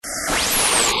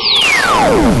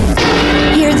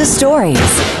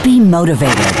stories. Be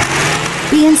motivated.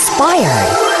 Be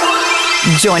inspired.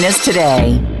 Join us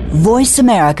today. Voice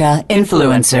America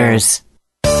Influencers.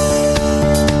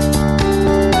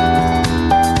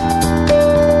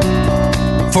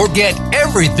 Forget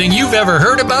everything you've ever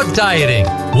heard about dieting.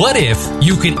 What if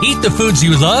you can eat the foods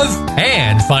you love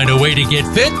and find a way to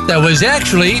get fit that was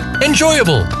actually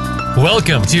enjoyable?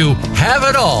 Welcome to Have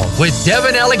It All with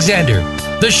Devin Alexander.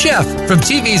 The chef from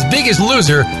TV's Biggest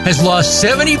Loser has lost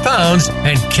 70 pounds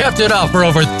and kept it off for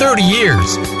over 30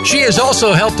 years. She has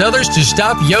also helped others to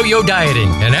stop yo-yo dieting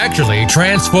and actually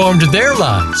transformed their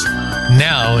lives.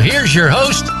 Now, here's your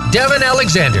host, Devin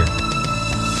Alexander.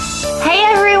 Hey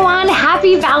everyone,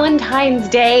 happy Valentine's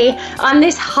Day. On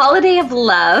this holiday of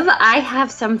love, I have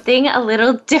something a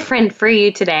little different for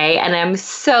you today, and I'm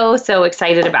so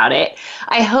excited about it.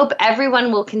 I hope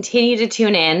everyone will continue to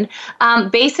tune in.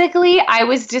 Basically, I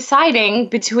was deciding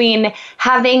between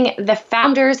having the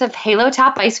founders of Halo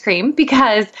Top Ice Cream,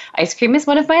 because ice cream is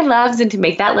one of my loves, and to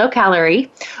make that low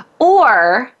calorie,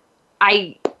 or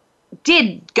I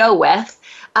did go with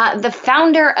the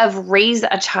founder of Raise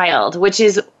a Child,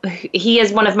 he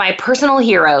is one of my personal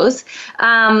heroes.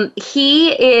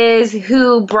 He is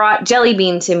who brought Jelly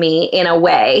Bean to me in a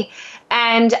way.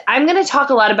 And I'm going to talk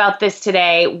a lot about this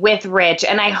today with Rich,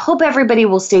 and I hope everybody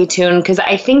will stay tuned because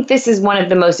I think this is one of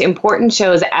the most important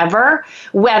shows ever,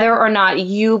 whether or not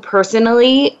you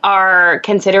personally are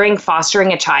considering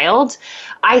fostering a child.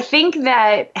 I think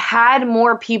that had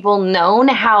more people known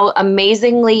how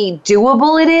amazingly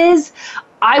doable it is,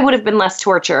 I would have been less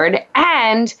tortured.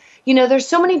 And, you know, there's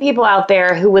so many people out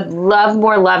there who would love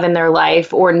more love in their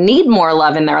life or need more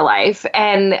love in their life.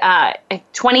 And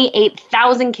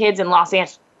 28,000 kids in Los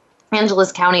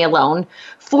Angeles County alone,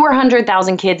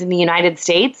 400,000 kids in the United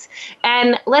States.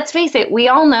 And let's face it, we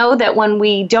all know that when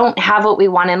we don't have what we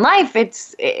want in life,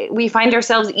 we find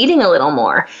ourselves eating a little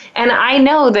more. And I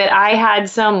know that I had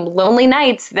some lonely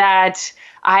nights that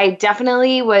I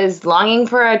definitely was longing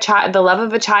for the love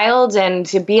of a child and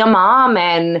to be a mom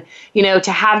and, you know,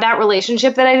 to have that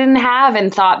relationship that I didn't have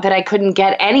and thought that I couldn't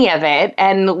get any of it.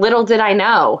 And little did I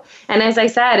know. And as I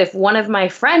said, if one of my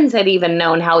friends had even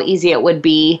known how easy it would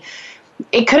be,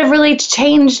 it could have really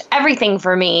changed everything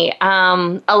for me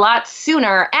a lot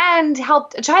sooner and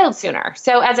helped a child sooner.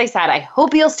 So as I said, I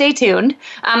hope you'll stay tuned.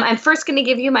 I'm first going to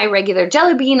give you my regular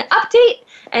Jelly Bean update,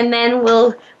 and then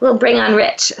we'll bring on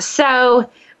Rich. So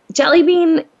Jelly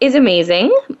Bean is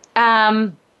amazing.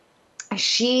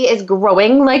 She is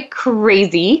growing like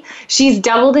crazy. She's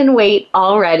doubled in weight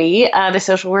already. The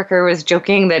social worker was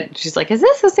joking that she's like, is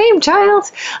this the same child?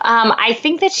 I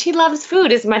think that she loves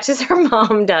food as much as her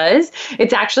mom does.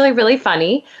 It's actually really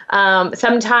funny.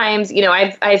 Sometimes, you know,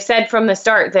 I've said from the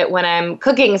start that when I'm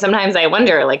cooking, sometimes I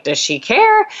wonder, like, does she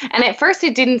care? And at first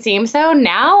it didn't seem so.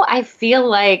 Now I feel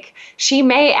like she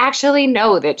may actually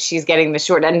know that she's getting the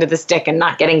short end of the stick and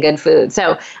not getting good food.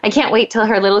 So I can't wait till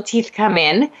her little teeth come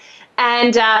in.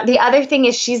 And the other thing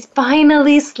is she's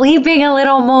finally sleeping a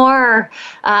little more.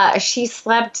 She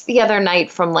slept the other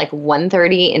night from like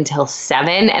 1:30 until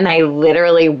 7, and I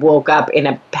literally woke up in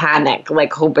a panic,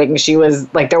 like hoping she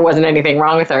was, like there wasn't anything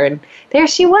wrong with her. And there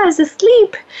she was,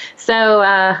 asleep. So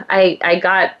I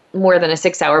got more than a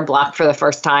 6-hour block for the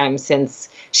first time since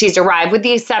she's arrived, with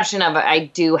the exception of I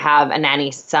do have a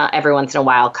nanny every once in a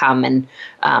while come and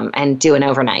do an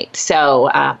overnight. So,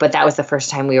 but that was the first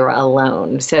time we were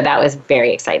alone. So that was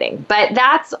very exciting. But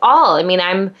that's all. I mean,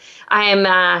 I'm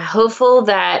hopeful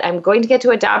that I'm going to get to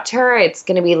adopt her. It's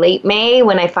going to be late May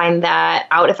when I find that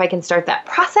out, if I can start that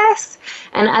process.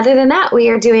 And other than that, we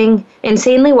are doing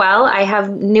insanely well. I have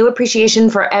new appreciation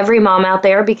for every mom out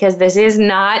there because this is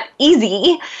not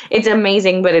easy. It's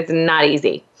amazing, but it's not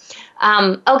easy.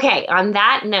 Okay, on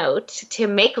that note, to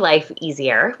make life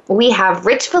easier, we have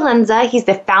Rich Valenza. He's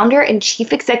the founder and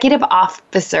chief executive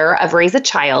officer of Raise a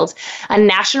Child, a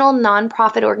national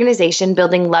nonprofit organization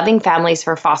building loving families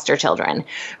for foster children.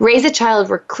 Raise a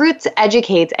Child recruits,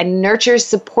 educates, and nurtures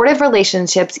supportive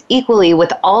relationships equally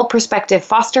with all prospective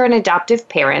foster and adoptive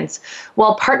parents,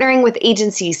 while partnering with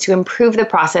agencies to improve the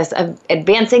process of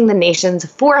advancing the nation's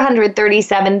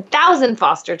 437,000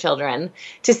 foster children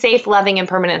to safe, loving, and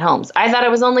permanent homes. I thought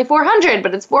it was only 400,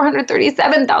 but it's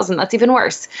 437,000. That's even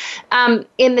worse.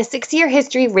 In the 6-year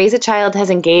history, Raise a Child has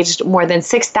engaged more than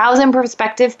 6,000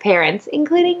 prospective parents,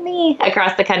 including me,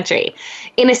 across the country.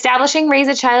 In establishing Raise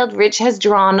a Child, Rich has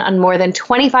drawn on more than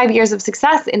 25 years of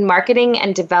success in marketing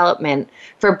and development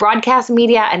for broadcast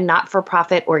media and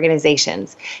not-for-profit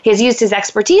organizations. He has used his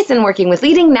expertise in working with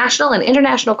leading national and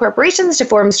international corporations to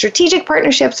form strategic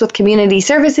partnerships with community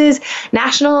services,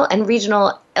 national and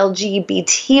regional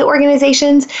LGBT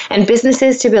organizations and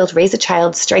businesses to build Raise a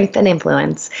Child's strength and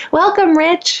influence. Welcome,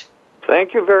 Rich.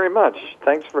 Thank you very much.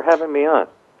 Thanks for having me on.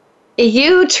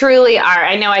 You truly are.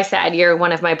 I know I said you're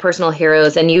one of my personal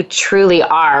heroes, and you truly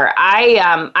are.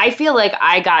 I feel like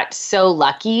I got so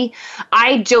lucky.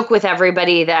 I joke with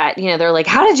everybody that, they're like,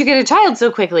 how did you get a child so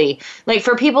quickly? Like,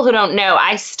 for people who don't know,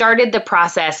 I started the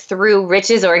process through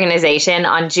Rich's organization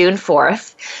on June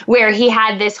 4th, where he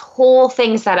had this whole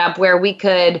thing set up where we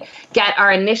could get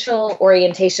our initial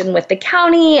orientation with the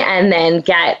county and then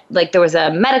there was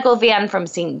a medical van from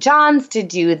St. John's to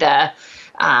do the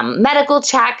medical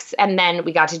checks, and then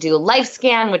we got to do a life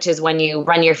scan, which is when you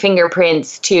run your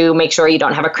fingerprints to make sure you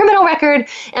don't have a criminal record,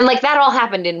 and that all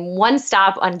happened in one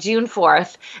stop on June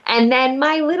 4th, and then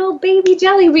my little baby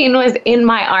jelly bean was in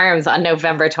my arms on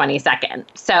November 22nd.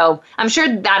 So I'm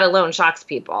sure that alone shocks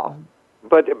people.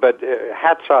 But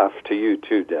hats off to you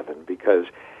too, Devin, because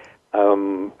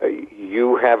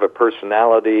you have a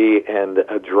personality and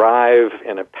a drive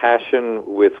and a passion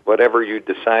with whatever you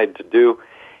decide to do.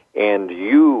 And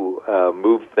you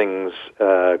move things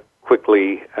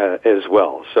quickly as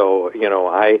well. So,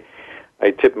 I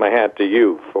tip my hat to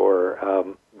you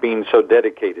for being so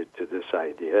dedicated to this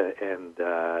idea, and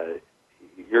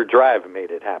your drive made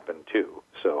it happen too.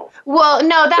 So, well,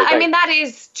 no, that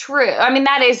is true.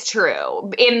 That is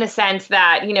true in the sense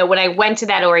that, when I went to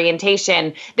that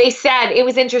orientation, they said, it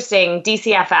was interesting,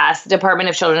 DCFS, Department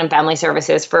of Children and Family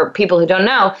Services, for people who don't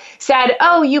know, said,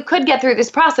 oh, you could get through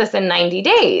this process in 90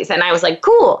 days. And I was like,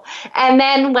 cool. And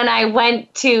then when I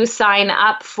went to sign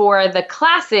up for the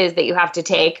classes that you have to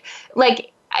take,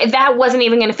 that wasn't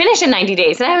even going to finish in 90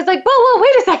 days. And I was like, whoa,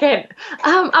 wait a second.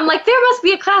 I'm like, there must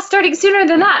be a class starting sooner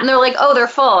than that. And they're like, oh, they're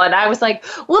full. And I was like,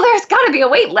 well, there's got to be a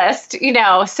wait list,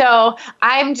 So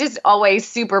I'm just always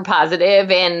super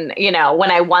positive in, when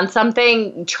I want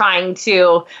something, trying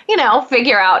to,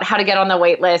 figure out how to get on the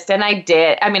wait list. And I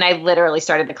did. I literally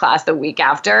started the class the week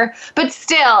after. But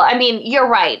still, you're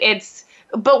right.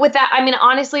 But with that,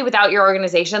 honestly, without your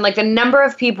organization, the number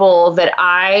of people that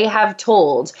I have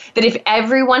told that if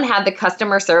everyone had the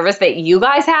customer service that you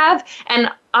guys have, and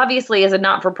obviously as a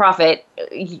not-for-profit,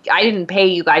 I didn't pay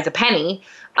you guys a penny,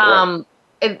 I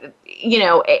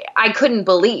couldn't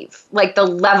believe the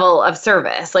level of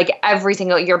service, every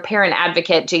single, your parent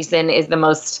advocate, Jason, is the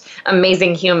most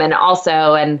amazing human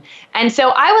also. And so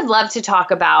I would love to talk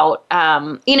about,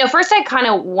 first I kind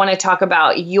of want to talk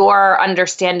about your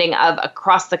understanding of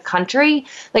across the country.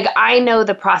 I know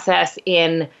the process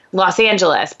in Los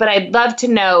Angeles, but I'd love to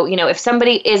know, if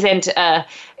somebody isn't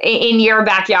in your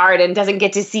backyard and doesn't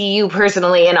get to see you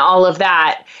personally and all of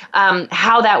that,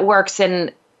 how that works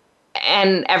and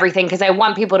everything, because I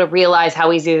want people to realize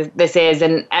how easy this is.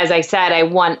 And as I said, I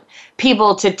want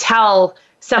people to tell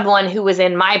someone who was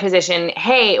in my position,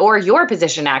 hey, or your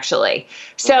position, actually.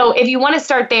 So if you want to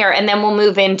start there, and then we'll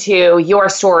move into your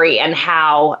story and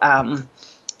how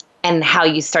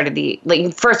you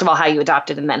started first of all, how you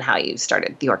adopted, and then how you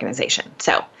started the organization.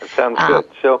 So that sounds good.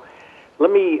 So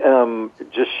let me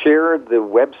just share the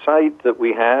website that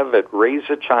we have at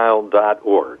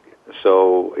raiseachild.org.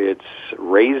 So it's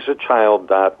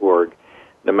raiseachild.org.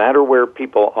 No matter where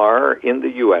people are in the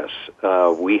U.S.,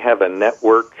 we have a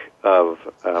network of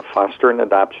foster and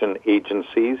adoption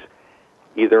agencies,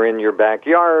 either in your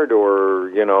backyard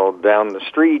or, down the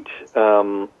street,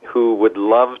 who would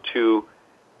love to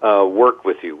work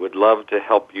with you, would love to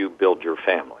help you build your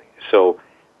family. So,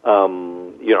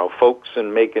 folks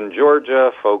in Macon,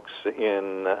 Georgia, folks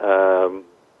in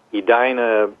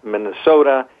Edina,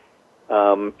 Minnesota,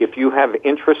 if you have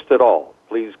interest at all,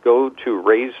 please go to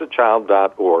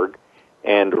raiseachild.org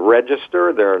and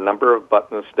register. There are a number of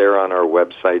buttons there on our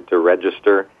website to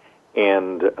register.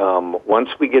 And once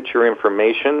we get your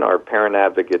information, our parent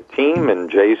advocate team and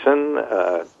Jason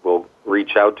will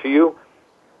reach out to you.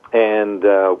 And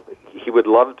he would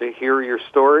love to hear your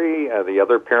story. The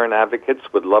other parent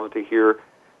advocates would love to hear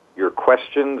your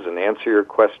questions and answer your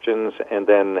questions. And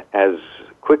then as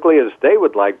quickly as they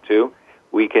would like to,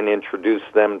 we can introduce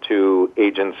them to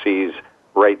agencies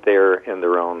right there in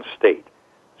their own state.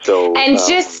 So, and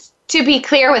just to be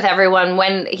clear with everyone,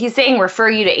 when he's saying refer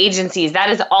you to agencies, that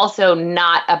is also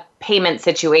not a payment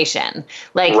situation.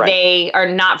 Right. They are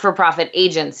not-for-profit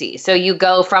agencies. So you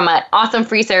go from an awesome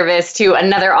free service to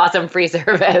another awesome free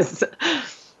service.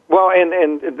 Well,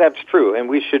 and that's true. And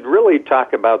we should really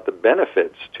talk about the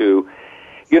benefits to,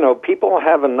 people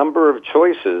have a number of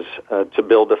choices to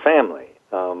build a family.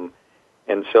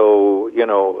 And so,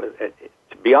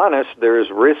 to be honest, there's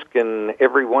risk in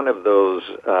every one of those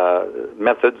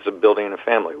methods of building a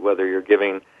family, whether you're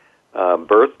giving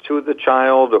birth to the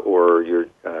child, or you're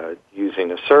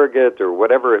using a surrogate, or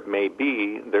whatever it may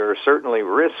be, there are certainly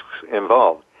risks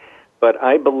involved. But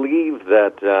I believe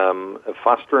that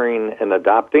fostering and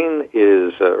adopting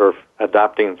or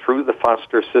adopting through the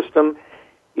foster system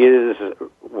is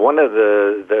one of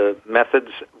the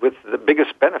methods with the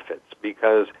biggest benefits,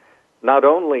 because not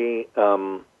only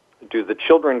do the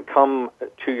children come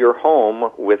to your home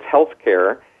with health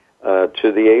care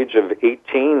to the age of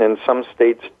 18, in some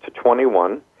states to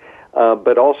 21,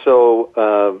 but also,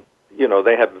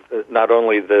 they have not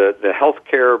only the health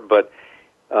care, but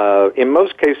in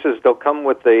most cases, they'll come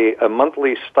with a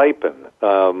monthly stipend.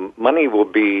 Money will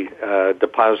be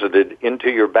deposited into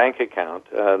your bank account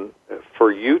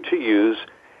for you to use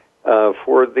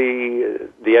for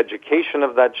the education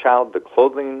of that child, the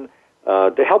clothing,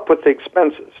 to help with the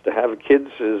expenses. To have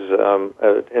kids is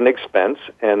an expense,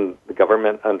 and the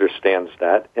government understands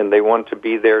that, and they want to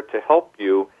be there to help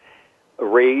you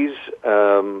raise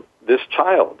this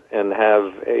child and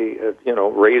have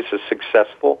raise a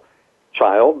successful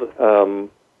child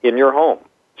in your home.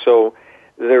 So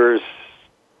there's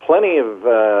plenty of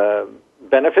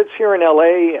benefits here in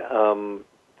LA.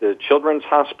 The Children's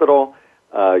Hospital,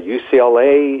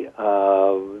 UCLA,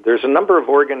 there's a number of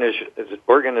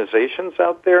organizations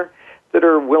out there that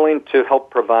are willing to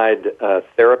help provide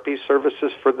therapy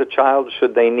services for the child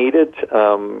should they need it.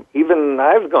 Even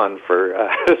I've gone for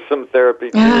some therapy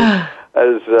too,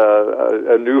 as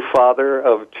a new father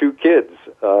of 2 kids.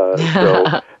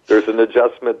 So there's an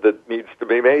adjustment that needs to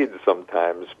be made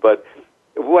sometimes. But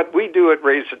what we do at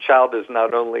Raise a Child is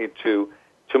not only to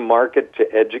market, to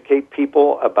educate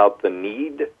people about the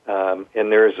need,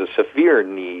 and there is a severe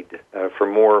need for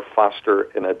more foster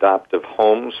and adoptive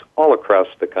homes all across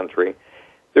the country.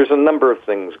 There's a number of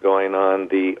things going on.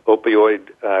 The opioid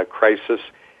crisis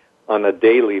on a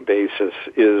daily basis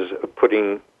is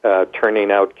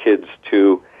turning out kids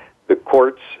to the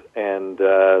courts, and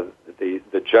the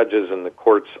judges and the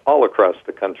courts all across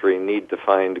the country need to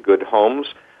find good homes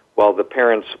while the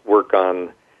parents work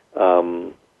on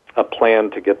a plan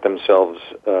to get themselves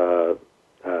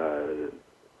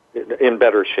in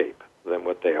better shape than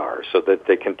what they are so that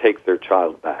they can take their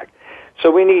child back.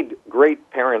 So we need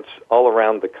great parents all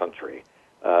around the country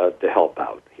to help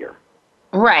out here.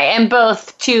 Right, and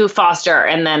both to foster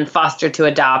and then foster to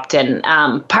adopt. And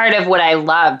part of what I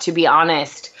love, to be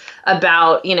honest,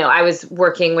 about, I was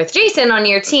working with Jason on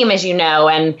your team, as you know,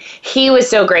 and he was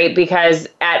so great because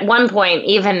at one point,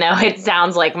 even though it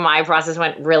sounds like my process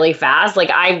went really fast,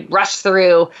 like I rushed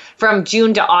through from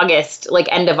June to August, like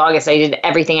end of August, I did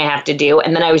everything I have to do.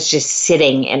 And then I was just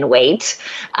sitting in wait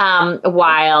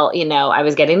while, I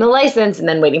was getting the license and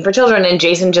then waiting for children. And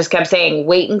Jason just kept saying,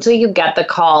 wait until you get the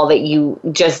call that you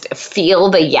just feel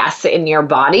the yes in your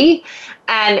body.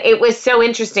 And it was so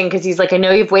interesting because he's like, I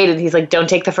know you've waited. He's like, don't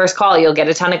take the first call. You'll get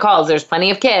a ton of calls. There's plenty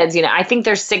of kids. I think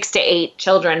there's 6 to 8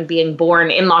 children being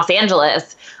born in Los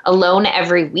Angeles alone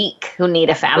every week who need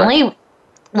a family, right,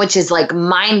 which is like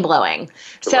mind blowing.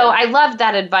 So I loved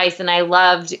that advice. And I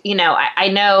loved,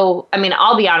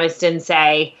 I'll be honest and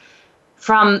say,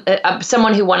 from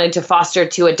someone who wanted to foster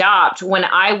to adopt, when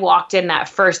I walked in that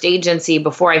first agency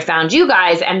before I found you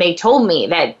guys, and they told me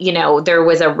that, there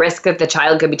was a risk that the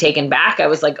child could be taken back, I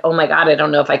was like, oh my God, I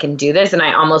don't know if I can do this. And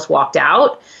I almost walked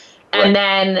out. Right. And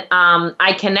then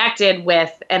I connected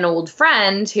with an old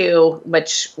friend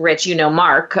which Rich,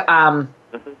 Mark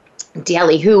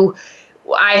Daly, who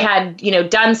I had,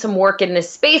 done some work in this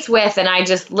space with, and I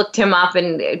just looked him up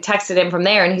and texted him from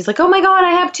there. And he's like, oh my God,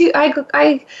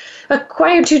 I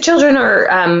acquired 2 children,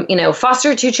 or,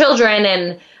 fostered 2 children.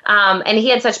 And he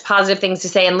had such positive things to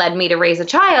say and led me to Raise a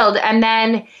Child. And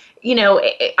then,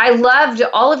 I loved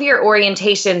all of your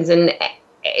orientations, and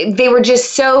they were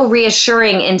just so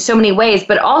reassuring in so many ways,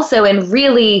 but also in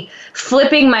really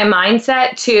flipping my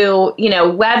mindset to,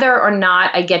 whether or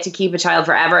not I get to keep a child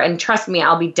forever. And trust me,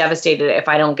 I'll be devastated if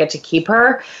I don't get to keep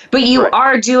her. But you right.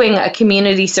 are doing a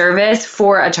community service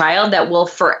for a child that will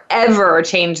forever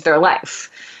change their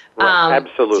life. Right.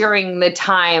 Absolutely. During the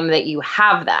time that you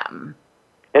have them.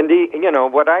 And,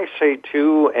 what I say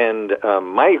too, and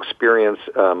my experience,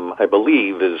 I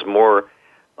believe, is more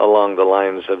along the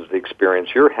lines of the experience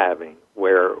you're having,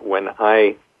 where when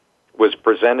I was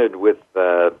presented with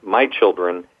my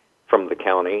children from the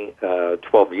county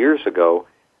 12 years ago,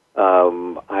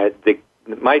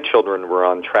 my children were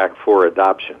on track for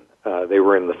adoption. They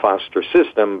were in the foster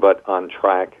system, but on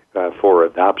track for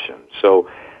adoption. So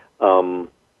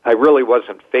I really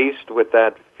wasn't faced with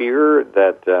that fear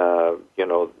that,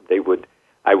 they would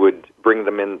I would bring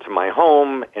them into my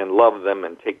home and love them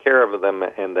and take care of them,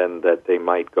 and then that they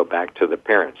might go back to the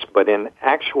parents. But in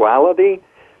actuality,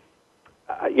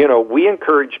 we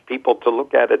encourage people to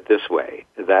look at it this way,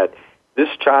 that this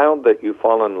child that you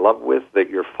fall in love with, that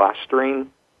you're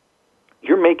fostering,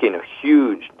 you're making a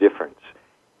huge difference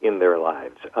in their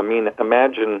lives. I mean,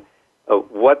 imagine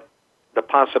what the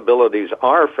possibilities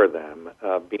are for them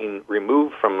being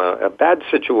removed from a bad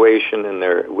situation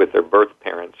with their birth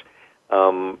parents.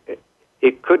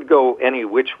 It could go any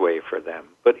which way for them.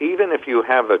 But even if you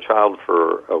have a child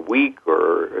for a week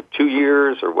or 2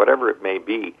 years or whatever it may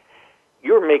be,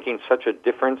 you're making such a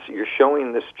difference. You're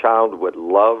showing this child what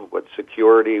love, what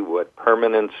security, what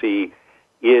permanency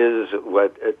is,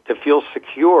 what to feel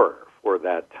secure for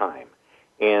that time.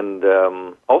 And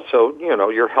also,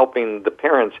 you're helping the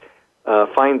parents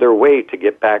find their way to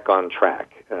get back on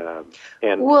track. And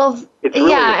it's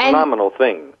really a phenomenal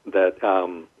thing that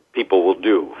people will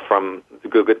do from the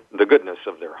goodness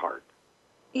of their heart.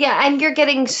 Yeah, and you're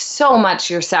getting so much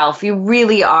yourself. You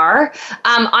really are.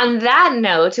 On that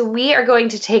note, we are going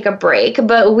to take a break,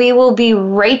 but we will be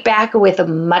right back with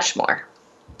much more.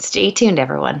 Stay tuned,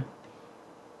 everyone.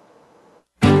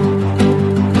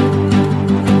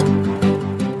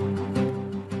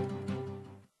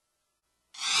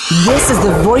 This is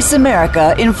the Voice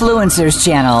America Influencers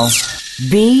Channel.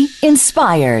 Be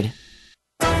inspired.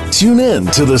 Tune in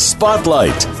to The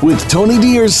Spotlight with Tony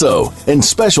D'Urso and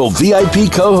special VIP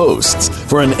co-hosts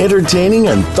for an entertaining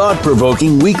and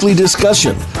thought-provoking weekly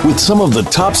discussion with some of the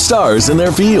top stars in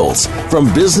their fields,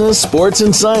 from business, sports,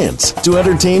 and science to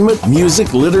entertainment,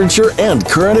 music, literature, and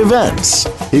current events.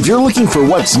 If you're looking for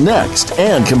what's next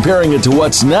and comparing it to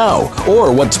what's now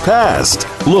or what's past,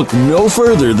 look no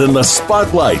further than The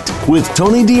Spotlight with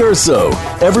Tony D'Urso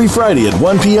every Friday at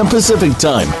 1 p.m. Pacific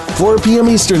Time, 4 p.m.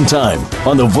 Eastern Time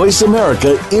on the Voice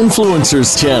America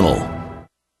Influencers Channel.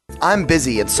 I'm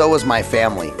busy and so is my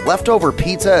family. Leftover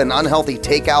pizza and unhealthy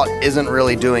takeout isn't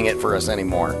really doing it for us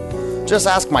anymore. Just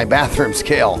ask my bathroom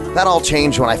scale. That all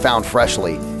changed when I found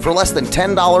Freshly. For less than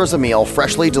 $10 a meal,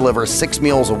 Freshly delivers 6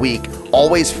 meals a week,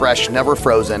 always fresh, never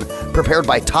frozen, prepared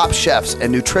by top chefs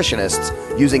and nutritionists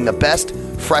using the best,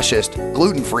 freshest,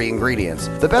 gluten-free ingredients.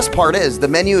 The best part is the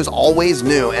menu is always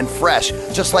new and fresh,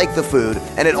 just like the food,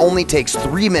 and it only takes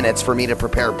 3 minutes for me to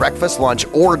prepare breakfast, lunch,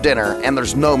 or dinner, and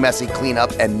there's no messy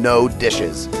cleanup and no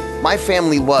dishes. My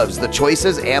family loves the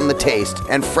choices and the taste,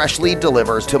 and Freshly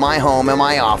delivers to my home and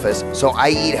my office, so I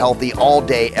eat healthy all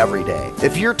day, every day.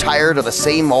 If you're tired of the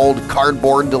same old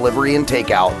cardboard delivery and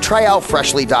takeout, try out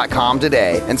Freshly.com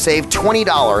today and save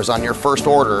 $20 on your first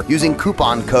order using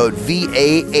coupon code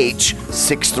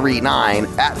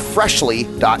VAH639 at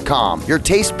Freshly.com. Your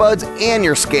taste buds and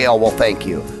your scale will thank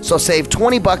you. So save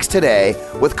 $20 today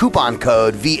with coupon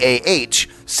code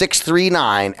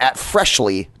VAH639 at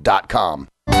Freshly.com.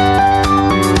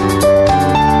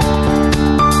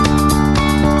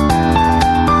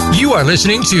 You are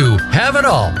listening to Have It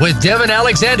All with Devin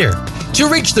Alexander. To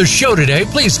reach the show today,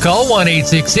 please call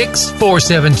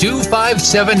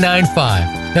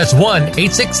 1-866-472-5795. That's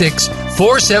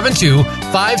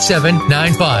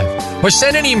 1-866-472-5795. Or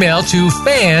send an email to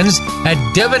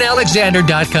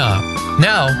fans@devinalexander.com.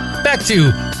 Now, back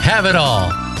to Have It All.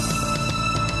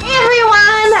 Hey everyone!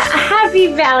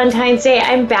 Happy Valentine's Day.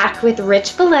 I'm back with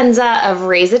Rich Valenza of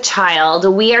Raise a Child.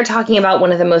 We are talking about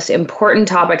one of the most important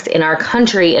topics in our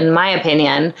country, in my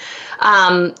opinion,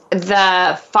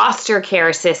 the foster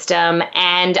care system.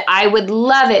 And I would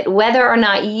love it, whether or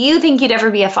not you think you'd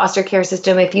ever be a foster care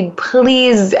system, if you'd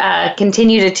please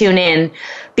continue to tune in,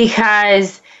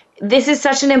 because this is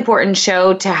such an important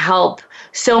show to help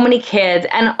so many kids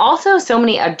and also so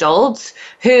many adults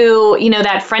who,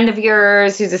 that friend of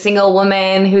yours who's a single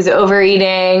woman who's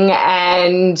overeating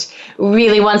and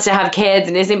really wants to have kids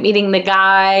and isn't meeting the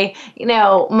guy,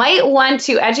 might want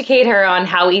to educate her on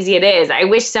how easy it is. I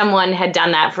wish someone had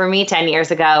done that for me 10 years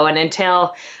ago. And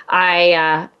until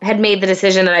I had made the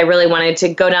decision that I really wanted to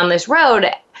go down this road,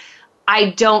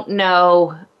 I don't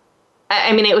know.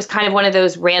 I mean, it was kind of one of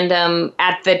those random,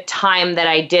 at the time that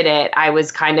I did it, I was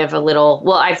kind of a little,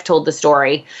 I've told the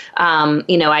story.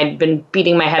 I'd been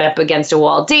beating my head up against a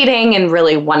wall dating and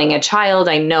really wanting a child.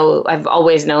 I've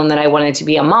always known that I wanted to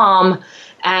be a mom.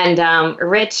 And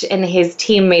Rich and his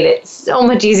team made it so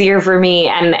much easier for me.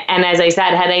 And as I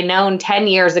said, had I known 10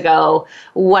 years ago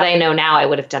what I know now, I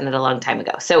would have done it a long time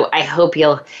ago. So I hope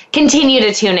you'll continue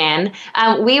to tune in.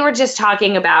 We were just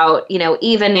talking about,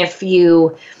 even if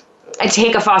you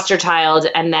take a foster child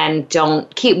and then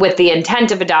don't keep with the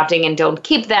intent of adopting and don't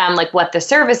keep them, like what the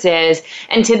service is.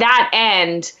 And to that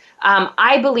end,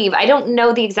 I believe, I don't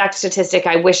know the exact statistic,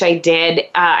 I wish I did.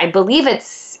 I believe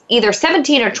it's either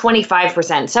 17 or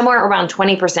 25%, somewhere around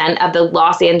 20% of the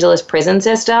Los Angeles prison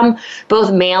system,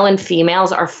 both male and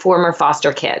females, are former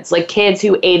foster kids, like kids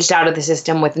who aged out of the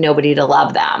system with nobody to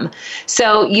love them.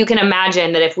 So you can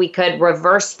imagine that if we could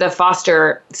reverse the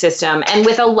foster system, and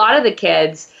with a lot of the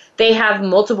kids, they have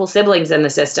multiple siblings in the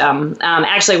system.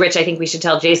 Actually, Rich, I think we should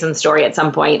tell Jason's story at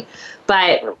some point.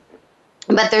 But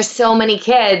there's so many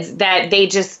kids that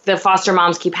the foster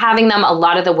moms keep having them. A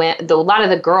lot of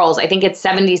the girls, I think it's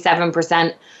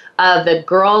 77% of the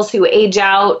girls who age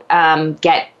out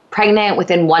get pregnant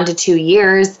within 1 to 2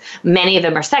 years. Many of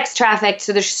them are sex trafficked.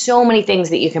 So there's so many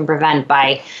things that you can prevent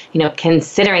by,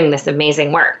 considering this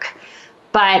amazing work.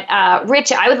 But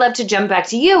Rich, I would love to jump back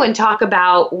to you and talk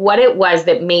about what it was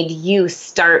that made you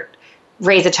start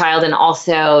Raise a Child and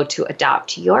also to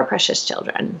adopt your precious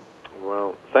children.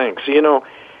 Well, thanks.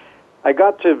 I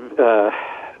got to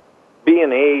be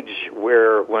an age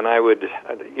where when I would,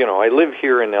 I live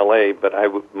here in L.A., but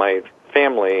my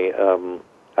family,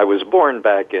 I was born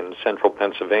back in central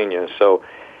Pennsylvania, so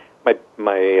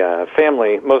my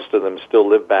family, most of them still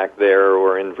live back there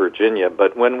or in Virginia,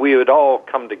 but when we would all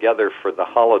come together for the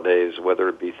holidays, whether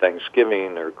it be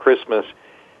Thanksgiving or Christmas,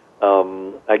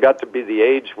 I got to be the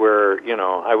age where,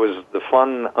 I was the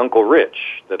fun Uncle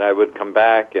Rich, that I would come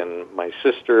back and my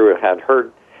sister had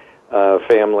her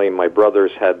family, my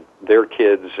brothers had their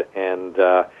kids, and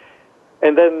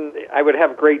then I would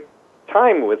have great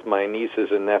time with my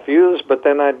nieces and nephews, but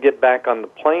then I'd get back on the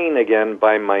plane again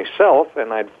by myself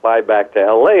and I'd fly back to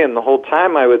LA, and the whole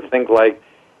time I would think I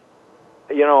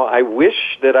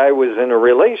wish that I was in a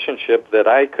relationship that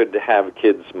I could have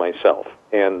kids myself.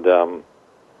 And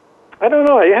I don't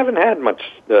know. I hadn't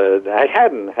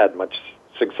had much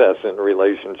success in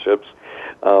relationships.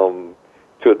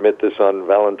 To admit this on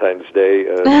Valentine's Day,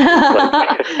 a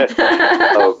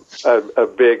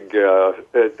big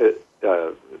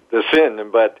the sin.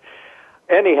 But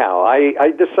anyhow,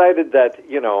 I decided that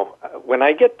when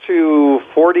I get to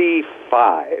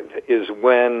 45 is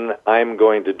when I'm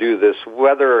going to do this,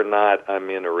 whether or not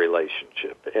I'm in a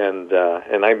relationship, and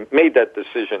I made that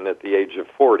decision at the age of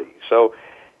 40. So.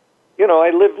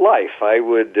 I lived life. I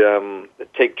would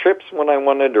take trips when I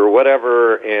wanted or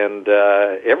whatever, and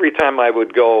every time I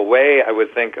would go away, I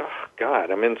would think, oh,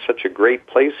 God, I'm in such a great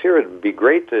place here. It would be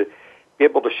great to be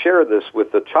able to share this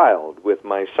with a child, with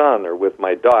my son or with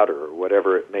my daughter or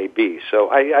whatever it may be.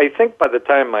 So I think by the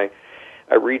time I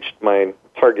reached my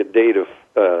target date of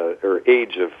or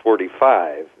age of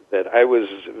 45, that I was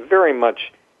very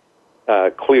much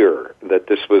clear that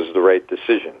this was the right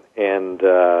decision. And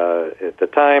at the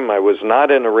time, I was not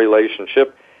in a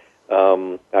relationship.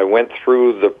 I went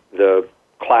through the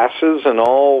classes and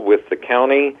all with the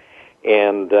county,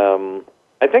 and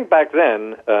I think back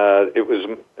then it was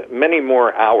many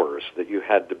more hours that you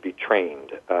had to be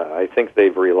trained. I think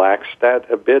they've relaxed that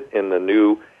a bit in the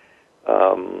new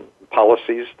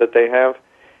policies that they have.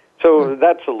 So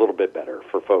that's a little bit better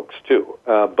for folks, too.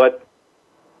 But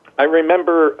I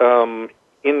remember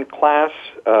in class,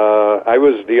 I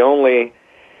was the only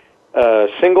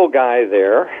single guy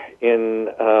there.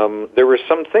 There were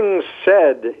some things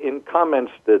said in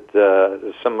comments that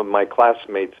some of my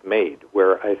classmates made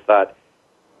where I thought,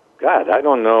 God, I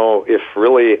don't know if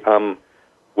really I'm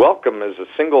welcome as a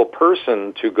single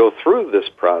person to go through this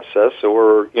process,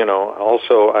 or,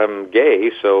 also I'm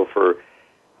gay, so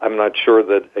I'm not sure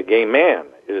that a gay man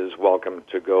is welcome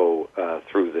to go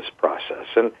through this process.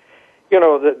 And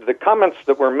the comments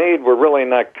that were made were really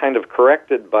not kind of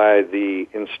corrected by the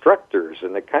instructors,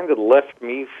 and it kind of left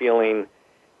me feeling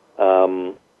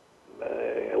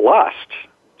lost,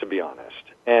 to be honest.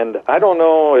 And I don't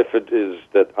know if it is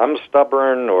that I'm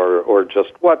stubborn or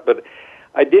just what, but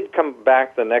I did come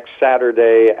back the next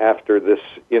Saturday after this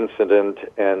incident,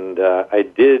 and I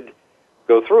did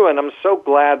go through, and I'm so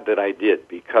glad that I did,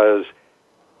 because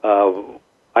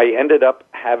I ended up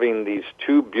having these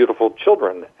two beautiful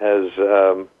children as,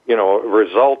 a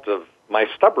result of my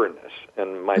stubbornness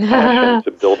and my passion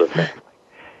to build a family.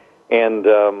 And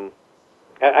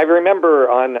I remember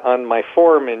on my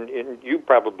form, and you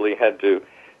probably had to,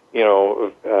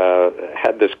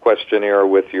 had this questionnaire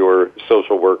with your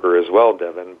social worker as well,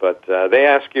 Devin, but they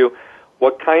ask you,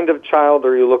 what kind of child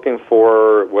are you looking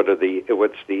for? What's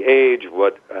the age?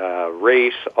 What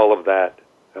race? All of that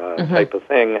type of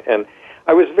thing. And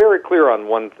I was very clear on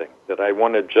one thing, that I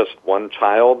wanted just one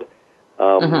child,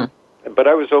 but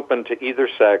I was open to either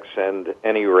sex and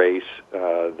any race.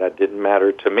 That didn't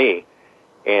matter to me.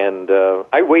 And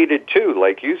I waited, too,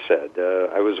 like you said.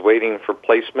 I was waiting for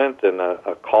placement and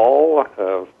a call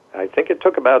I think it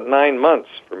took about 9 months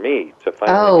for me to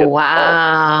finally get the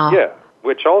wow. call. Yeah,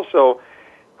 which also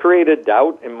created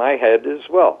doubt in my head as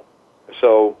well.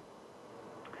 So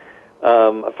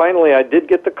finally I did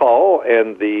get the call,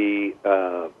 and the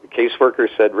caseworker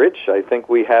said, Rich, I think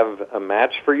we have a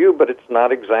match for you, but it's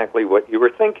not exactly what you were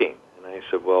thinking. And I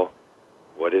said, well,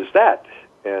 what is that?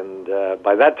 And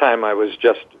by that time I was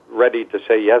just ready to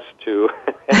say yes to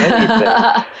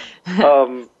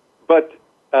anything. But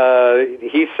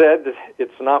he said,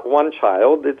 it's not one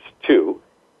child, it's two.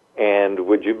 And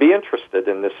would you be interested?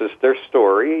 And this is their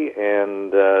story.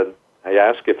 And I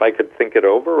asked if I could think it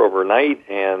over overnight.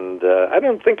 And I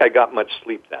don't think I got much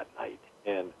sleep that night.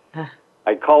 And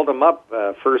I called him up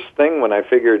first thing when I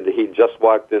figured he just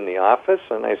walked in the office.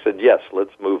 And I said, yes,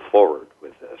 let's move forward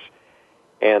with this.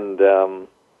 And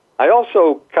I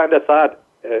also kind of thought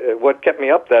what kept me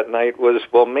up that night was,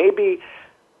 well, maybe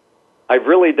I've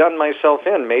really done myself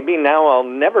in. Maybe now I'll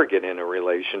never get in a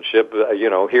relationship.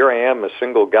 Here I am, a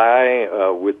single guy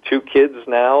with two kids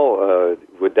now.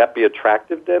 Would that be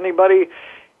attractive to anybody?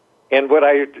 And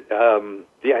in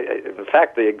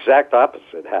fact, the exact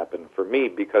opposite happened for me,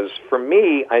 because for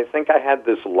me, I think I had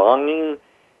this longing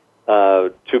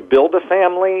to build a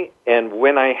family. And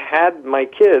when I had my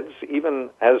kids, even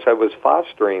as I was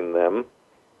fostering them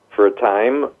for a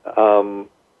time,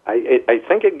 I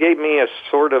think it gave me a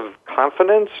sort of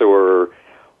confidence or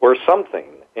something.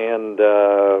 And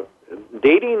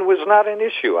dating was not an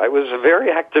issue. I was a very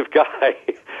active guy.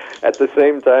 At the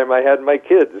same time, I had my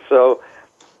kids. So,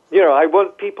 I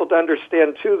want people to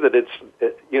understand, too, that it's,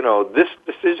 this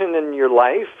decision in your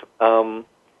life,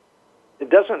 it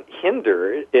doesn't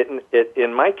hinder.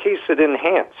 In my case, it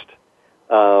enhanced.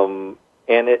 And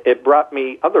it brought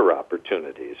me other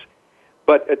opportunities.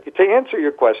 But to answer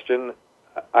your question,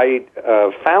 I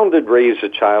founded Raise a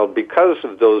Child because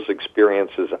of those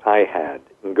experiences I had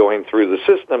in going through the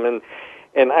system.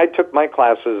 And I took my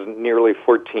classes nearly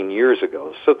 14 years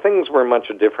ago, so things were much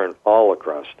different all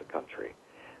across the country.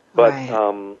 But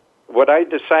right. What I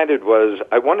decided was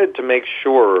I wanted to make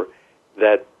sure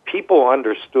that people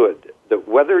understood that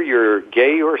whether you're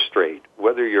gay or straight,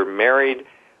 whether you're married,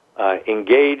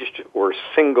 engaged, or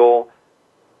single,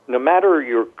 no matter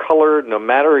your color, no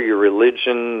matter your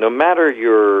religion, no matter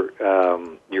your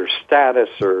status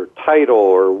or title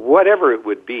or whatever it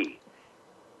would be,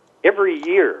 every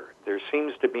year there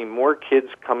seems to be more kids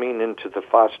coming into the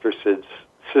foster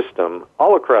system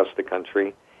all across the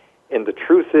country. And the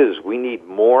truth is we need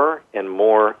more and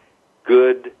more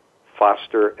good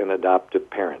foster and adoptive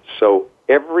parents. So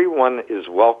everyone is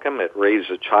welcome at Raise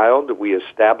a Child. We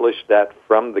established that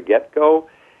from the get-go.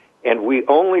 And we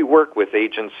only work with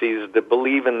agencies that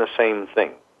believe in the same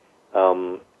thing,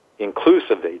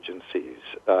 inclusive agencies,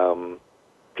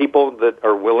 people that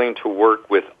are willing to work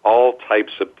with all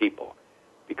types of people,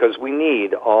 because we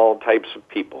need all types of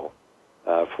people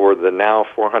for the now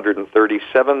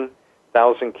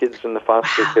 437,000 kids in the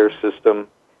foster care system.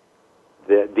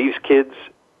 These kids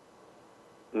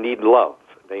need love.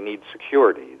 They need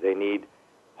security. They need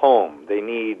home. They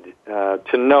need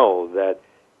to know that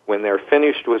when they're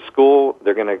finished with school,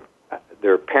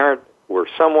 their parent or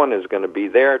someone is going to be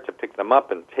there to pick them up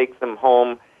and take them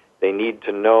home. They need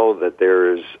to know that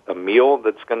there's a meal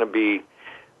that's going to be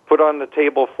put on the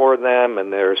table for them,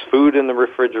 and there's food in the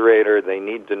refrigerator. They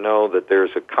need to know that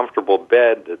there's a comfortable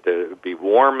bed, that there would be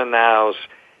warm in the house,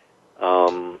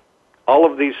 all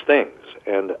of these things.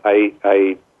 And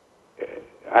I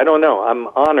don't know. I'm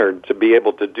honored to be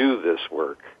able to do this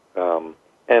work,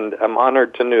 and I'm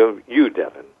honored to know you,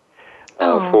 Devin,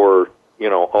 for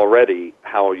already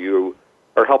how you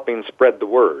are helping spread the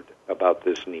word about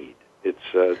this need.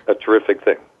 It's a terrific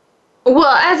thing.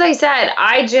 Well, as I said,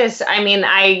 I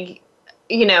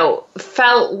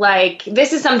felt like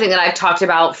this is something that I've talked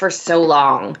about for so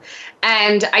long,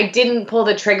 and I didn't pull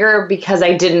the trigger because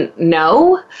I didn't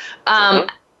know.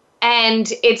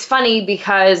 And it's funny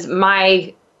because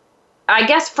I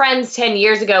guess friends 10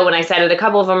 years ago when I said it, a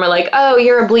couple of them were like, oh,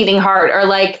 you're a bleeding heart, or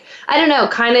like, I don't know,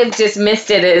 kind of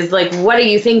dismissed it as like, what are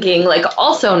you thinking? Like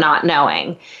also not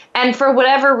knowing. And for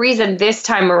whatever reason, this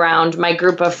time around, my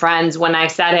group of friends, when I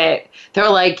said it, they're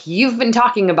like, you've been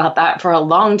talking about that for a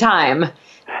long time.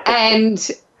 And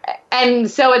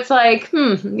so it's like,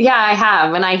 yeah, I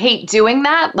have. And I hate doing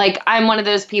that. Like, I'm one of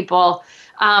those people.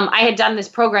 I had done this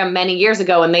program many years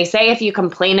ago, and they say if you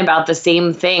complain about the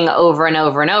same thing over and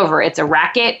over and over, it's a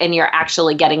racket and you're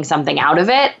actually getting something out of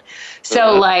it.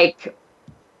 So like,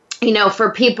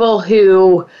 for people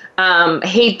who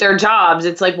hate their jobs,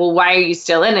 it's like, well, why are you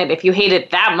still in it? If you hate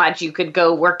it that much, you could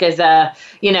go work as a,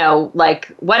 like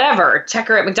whatever,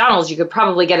 checker at McDonald's. You could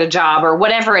probably get a job or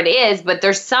whatever it is, but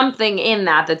there's something in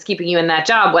that that's keeping you in that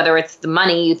job, whether it's the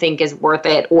money you think is worth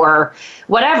it or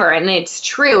whatever. And it's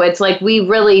true. It's like we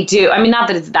really do. I mean, not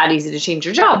that it's that easy to change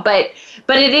your job, but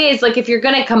it is like if you're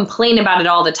going to complain about it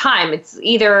all the time, it's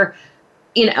either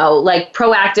like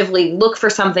proactively look for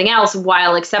something else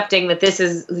while accepting that this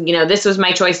is, this was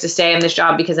my choice to stay in this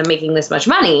job because I'm making this much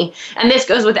money. And this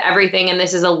goes with everything. And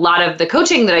this is a lot of the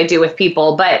coaching that I do with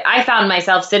people. But I found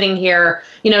myself sitting here,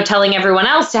 telling everyone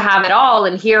else to have it all.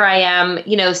 And here I am,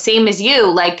 same as you.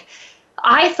 Like,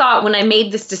 I thought when I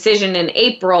made this decision in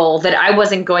April that I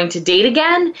wasn't going to date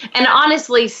again. And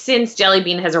honestly, since Jelly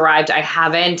Bean has arrived, I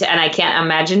haven't. And I can't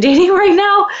imagine dating right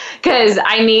now because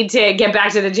I need to get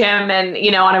back to the gym and,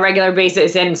 on a regular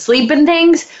basis and sleep and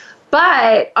things.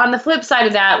 But on the flip side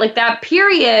of that, like that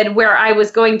period where I was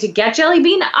going to get Jelly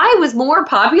Bean, I was more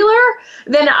popular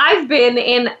than I've been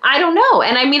in, I don't know.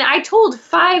 And I mean, I told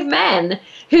 5 men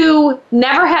who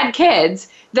never had kids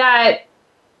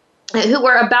who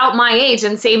were about my age,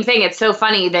 and same thing. It's so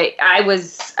funny that I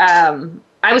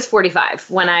was 45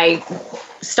 when I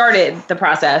started the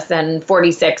process and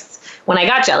 46 when I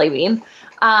got Jelly Bean.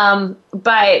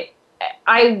 But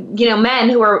men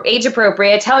who were age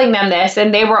appropriate telling them this,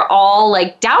 and they were all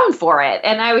like down for it.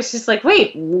 And I was just like,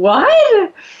 wait,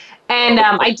 what? And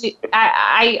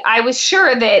I was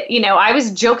sure that, I was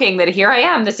joking that here I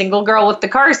am, the single girl with the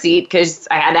car seat, because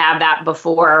I had to have that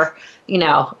before, and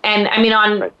I mean,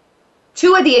 on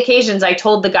 2 of the occasions I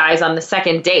told the guys on the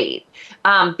second date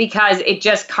because it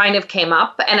just kind of came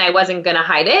up and I wasn't going to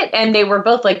hide it. And they were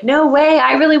both like, no way,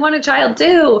 I really want a child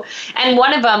too. And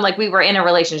one of them, like, we were in a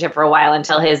relationship for a while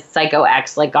until his psycho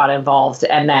ex got involved.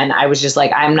 And then I was just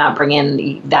like, I'm not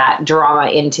bringing that drama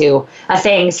into a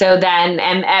thing. So then,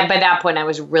 and by that point I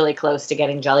was really close to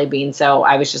getting Jelly Bean. So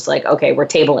I was just like, okay, we're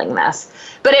tabling this.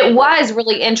 But it was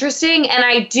really interesting. And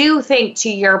I do think, to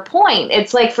your point,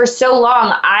 it's like for so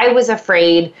long I was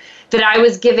afraid that I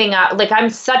was giving up. Like, I'm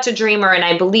such a dreamer and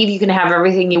I believe you can have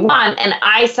everything you want. And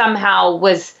I somehow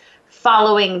was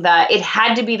following it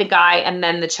had to be the guy and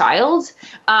then the child,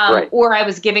 or I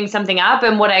was giving something up.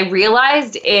 And what I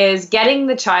realized is getting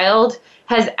the child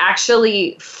has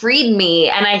actually freed me.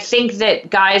 And I think that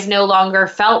guys no longer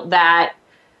felt that,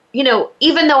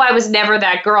 even though I was never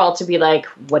that girl to be like,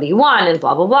 what do you want? And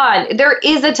blah, blah, blah. And there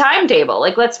is a timetable.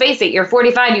 Like, let's face it, you're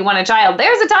 45, you want a child.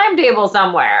 There's a timetable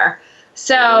somewhere.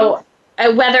 So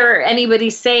whether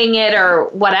anybody's saying it or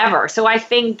whatever. So I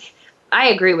think I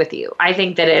agree with you. I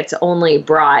think that it's only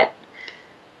brought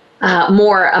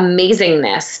more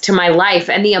amazingness to my life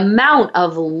and the amount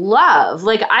of love.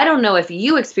 Like, I don't know if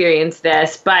you experienced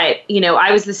this, but,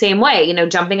 I was the same way,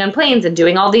 jumping on planes and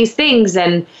doing all these things.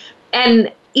 And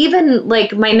even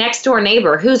like my next door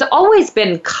neighbor, who's always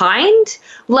been kind,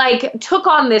 like took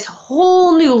on this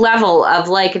whole new level of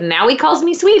like, now he calls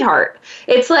me sweetheart.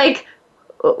 It's like,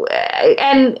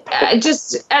 and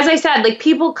just as I said, like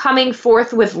people coming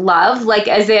forth with love, like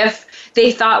as if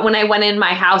they thought when I went in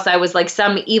my house, I was like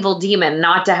some evil demon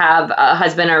not to have a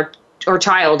husband or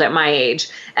child at my age.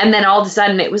 And then all of a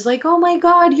sudden it was like, oh my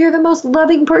God, you're the most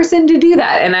loving person to do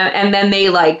that. And then they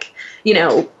like,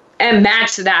 and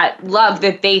match that love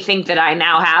that they think that I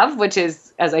now have, which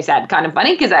is, as I said, kind of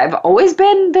funny because I've always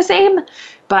been the same.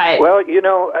 But well,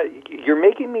 you're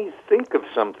making me think of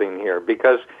something here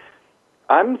because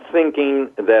I'm thinking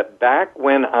that back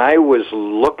when I was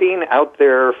looking out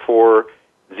there for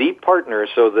the partner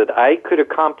so that I could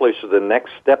accomplish the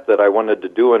next step that I wanted to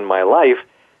do in my life,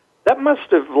 that must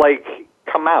have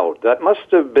come out. That must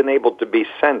have been able to be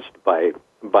sensed by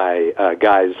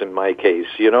guys in my case,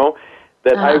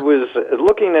 that I was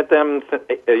looking at them,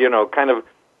 kind of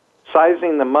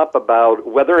sizing them up about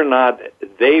whether or not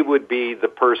they would be the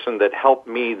person that helped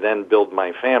me then build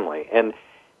my family. And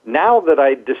now that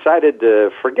I decided to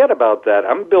forget about that,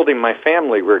 I'm building my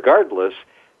family regardless.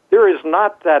 There is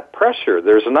not that pressure.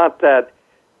 There's not that.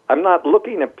 I'm not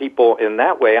looking at people in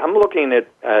that way. I'm looking at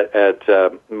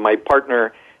my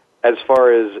partner as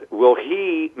far as, will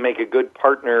he make a good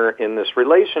partner in this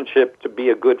relationship to be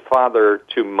a good father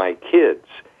to my kids?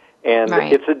 And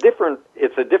it's a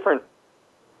different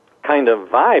kind of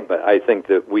vibe, I think,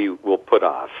 that we will put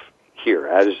off here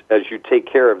as you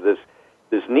take care of this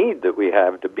need that we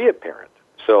have to be a parent.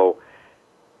 So,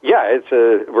 yeah,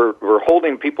 we're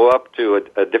holding people up to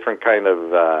a different kind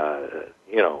of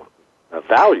a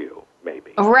value.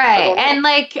 maybe. Right. And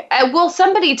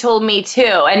somebody told me too,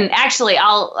 and actually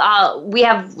we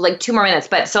have like 2 more minutes,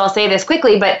 but so I'll say this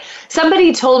quickly, but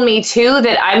somebody told me too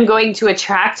that I'm going to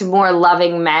attract more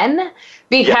loving men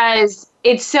because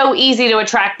it's so easy to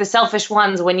attract the selfish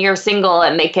ones when you're single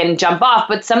and they can jump off,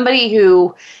 but somebody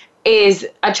who is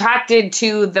attracted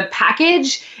to the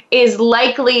package is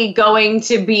likely going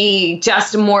to be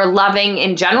just more loving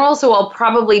in general, so I'll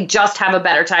probably just have a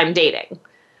better time dating.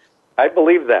 I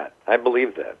believe that.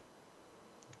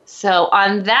 So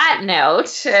on that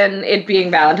note, and it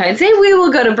being Valentine's Day, we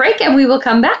will go to break and we will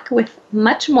come back with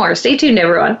much more. Stay tuned,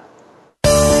 everyone.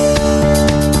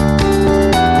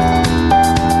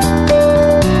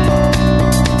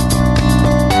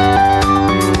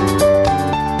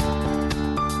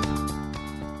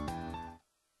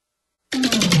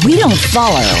 We don't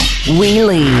follow, we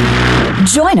lead.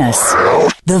 Join us,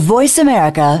 the Voice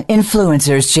America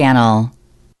Influencers Channel.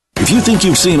 If you think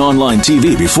you've seen online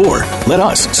TV before, let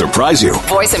us surprise you.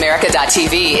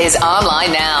 VoiceAmerica.tv is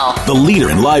online now. The leader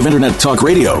in live internet talk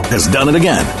radio has done it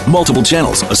again. Multiple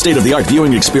channels, a state-of-the-art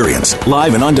viewing experience,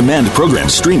 live and on-demand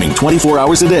programs streaming 24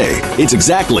 hours a day. It's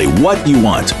exactly what you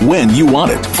want, when you want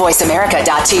it.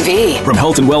 VoiceAmerica.tv. From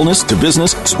health and wellness to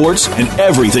business, sports, and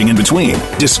everything in between.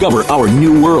 Discover our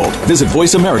new world. Visit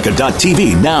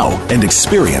VoiceAmerica.tv now and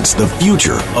experience the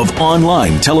future of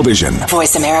online television.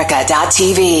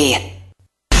 VoiceAmerica.tv.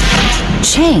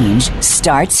 Change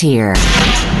starts here.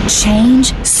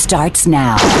 Change starts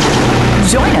now.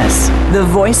 Join us, the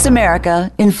Voice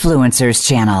America Influencers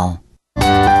Channel.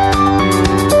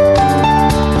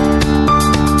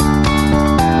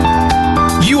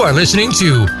 You are listening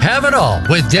to Have It All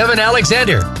with Devin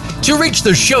Alexander. To reach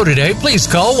the show today, please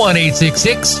call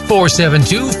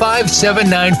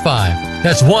 1-866-472-5795.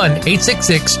 That's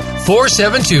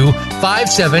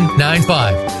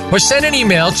 1-866-472-5795. Or send an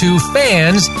email to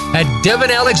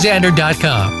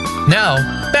fans@devinalexander.com. Now,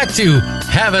 back to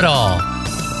Have It All.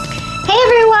 Hey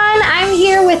everyone, I'm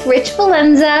here with Rich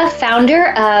Valenza,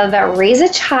 founder of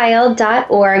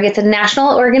raiseachild.org. It's a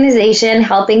national organization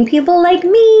helping people like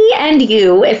me and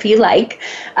you, if you like,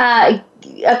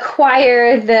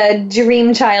 acquire the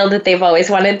dream child that they've always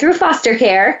wanted through foster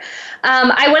care.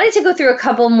 I wanted to go through a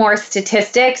couple more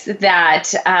statistics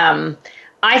that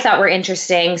I thought were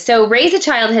interesting. So Raise a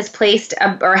Child has placed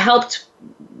or helped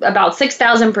about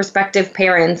 6,000 prospective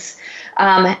parents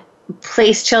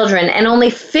place children, and only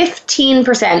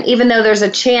 15%, even though there's a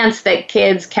chance that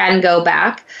kids can go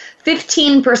back,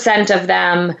 15% of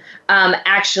them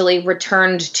actually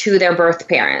returned to their birth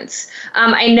parents.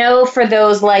 I know for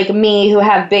those like me who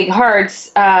have big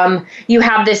hearts, you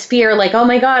have this fear like, oh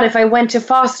my God, if I went to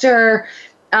foster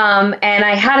and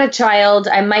I had a child,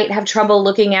 I might have trouble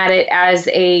looking at it as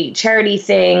a charity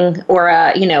thing or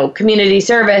a, community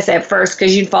service at first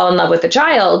because you'd fall in love with the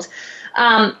child.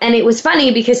 And it was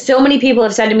funny because so many people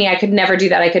have said to me, I could never do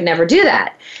that. I could never do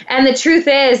that. And the truth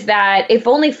is that if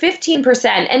only 15%,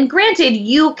 and granted,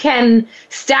 you can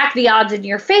stack the odds in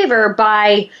your favor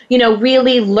by,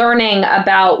 really learning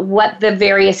about what the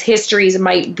various histories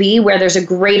might be where there's a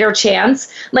greater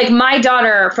chance. Like my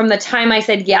daughter, from the time I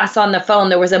said yes on the phone,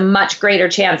 there was a much greater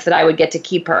chance that I would get to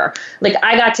keep her. Like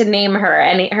I got to name her,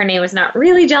 and her name was not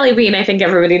really Jelly Bean. I think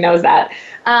everybody knows that.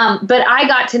 But I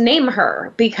got to name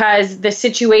her because the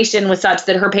situation was such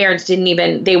that her parents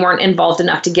they weren't involved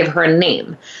enough to give her a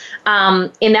name.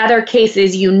 In other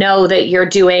cases, that you're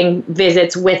doing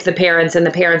visits with the parents and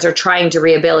the parents are trying to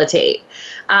rehabilitate.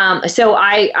 So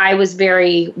I was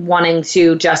very wanting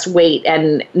to just wait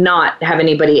and not have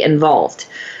anybody involved.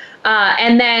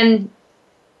 And then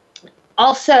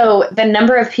also, the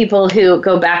number of people who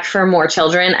go back for more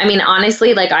children, I mean,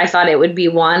 honestly, I thought it would be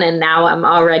one, and now I'm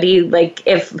already,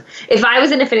 if I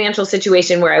was in a financial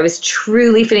situation where I was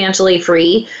truly financially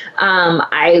free,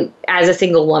 as a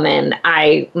single woman,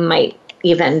 I might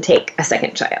even take a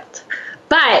second child.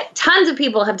 But tons of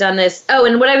people have done this. Oh,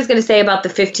 and what I was going to say about the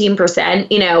 15%,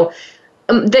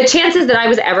 the chances that I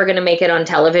was ever going to make it on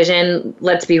television,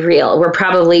 let's be real, were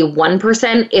probably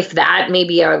 1%, if that,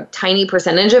 maybe a tiny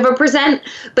percentage of a percent.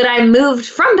 But I moved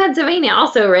from Pennsylvania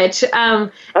also, Rich,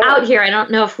 out here. I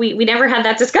don't know if we never had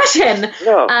that discussion.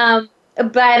 No. I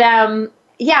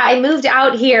moved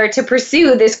out here to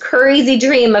pursue this crazy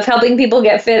dream of helping people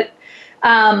get fit.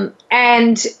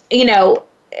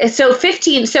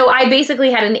 So I basically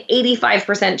had an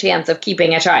 85% chance of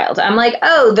keeping a child. I'm like,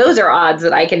 oh, those are odds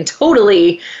that I can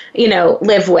totally,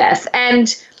 live with.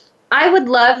 And I would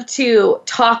love to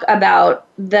talk about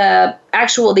the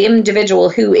individual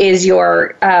who is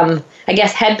your,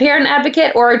 head parent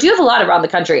advocate, or do you have a lot around the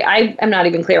country? I'm not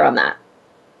even clear on that.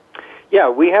 Yeah,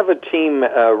 we have a team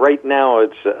right now.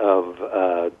 It's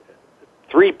of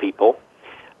 3 people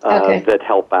that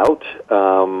help out.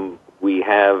 We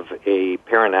have a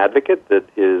parent advocate that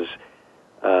is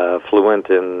fluent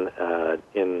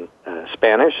in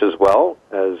Spanish as well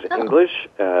as English.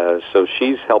 So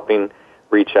she's helping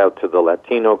reach out to the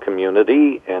Latino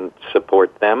community and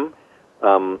support them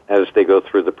as they go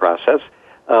through the process.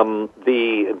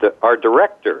 Our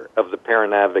director of the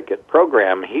Parent Advocate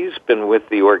program, he's been with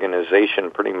the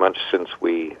organization pretty much since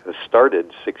we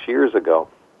started 6 years ago.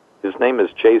 His name is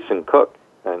Jason Cook,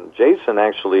 and Jason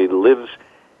actually lives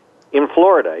in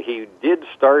Florida. He did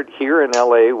start here in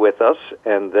L.A. with us,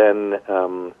 and then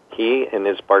he and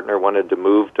his partner wanted to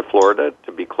move to Florida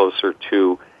to be closer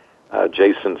to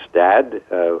Jason's dad,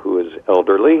 who is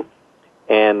elderly.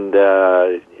 And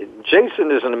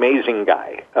Jason is an amazing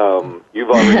guy. You've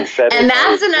already said and it.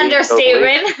 That's an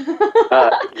understatement.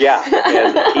 Yeah,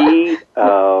 and he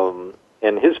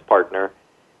and his partner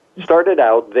started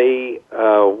out, they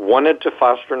wanted to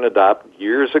foster and adopt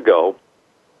years ago.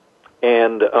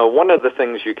 And one of the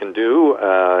things you can do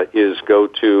is go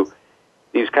to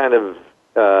these kind of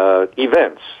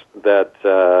events that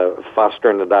foster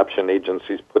and adoption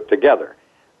agencies put together.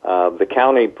 The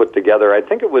county put together, I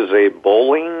think it was a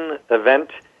bowling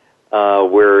event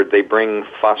where they bring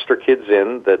foster kids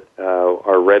in that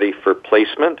are ready for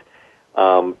placement,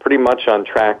 pretty much on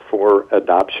track for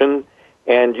adoption.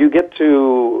 And you get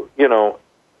to,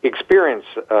 experience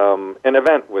an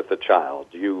event with a child.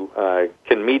 You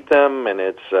can meet them, and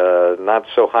it's not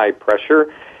so high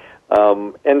pressure.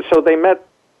 And so they met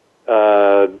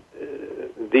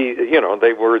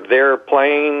they were there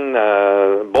playing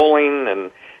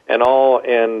bowling and all,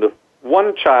 and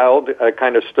one child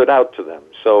kind of stood out to them.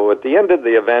 So at the end of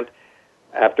the event,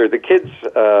 after the kids,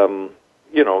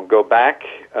 go back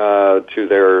to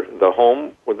the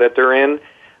home that they're in,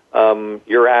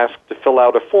 you're asked to fill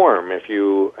out a form if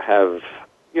you have,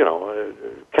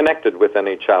 connected with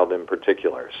any child in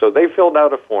particular. So they filled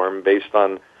out a form based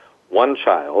on one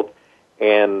child,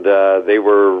 and they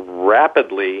were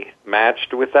rapidly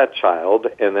matched with that child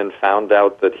and then found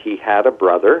out that he had a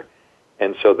brother.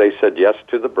 And so they said yes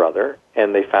to the brother,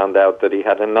 and they found out that he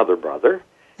had another brother,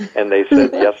 and they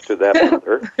said yes to that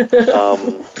brother.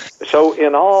 So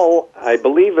in all, I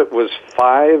believe it was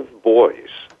 5 boys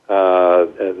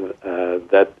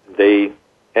that they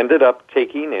ended up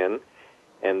taking in,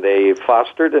 and they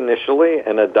fostered initially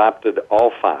and adopted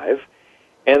all 5.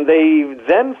 And they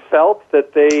then felt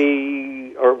that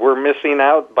they were missing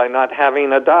out by not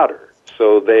having a daughter.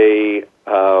 So they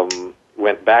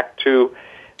went back to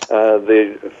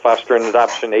the foster and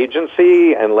adoption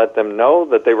agency and let them know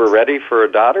that they were ready for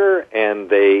a daughter, and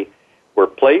they were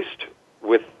placed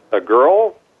with a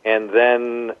girl, and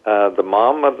then the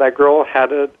mom of that girl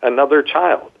had another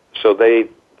child. So they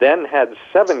then had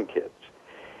 7 kids.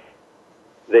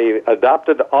 They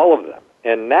adopted all of them.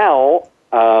 And now,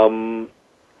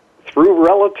 through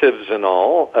relatives and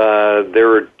all, there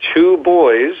were 2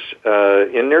 boys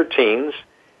in their teens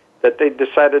that they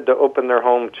decided to open their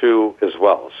home to as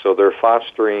well. So they're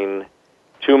fostering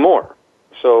 2 more.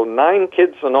 So 9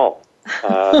 kids in all.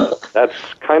 That's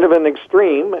kind of an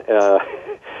extreme. I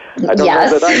don't know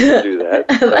that I can do that.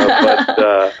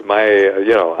 But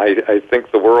I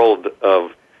think the world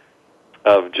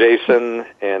of Jason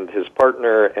and his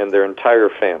partner and their entire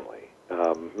family.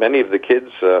 Many of the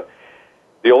kids, the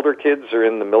older kids are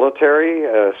in the military,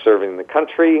 serving the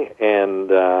country,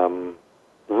 and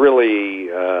really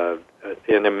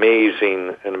an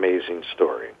amazing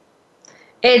story.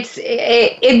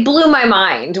 It blew my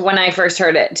mind when I first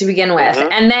heard it to begin with,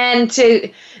 and then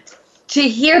to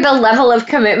hear the level of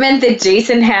commitment that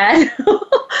Jason had.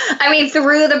 I mean,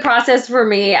 through the process for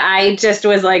me, I just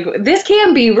was like, this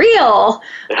can't be real.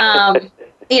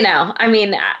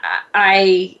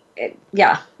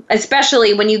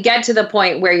 Especially when you get to the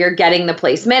point where you're getting the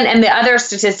placement. And the other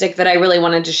statistic that I really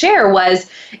wanted to share was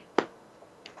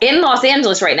in Los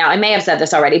Angeles right now, I may have said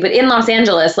this already, but in Los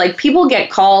Angeles, like, people get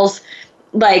calls,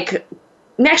 like,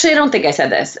 actually, I don't think I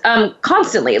said this,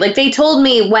 constantly. Like, they told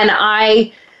me when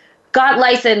I got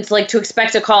licensed, like, to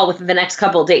expect a call within the next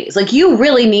couple of days. Like, you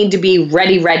really need to be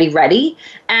ready.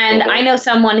 And I know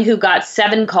someone who got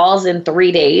 7 calls in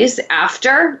 3 days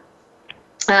after.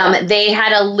 They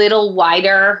had a little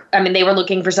wider, they were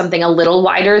looking for something a little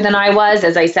wider than I was.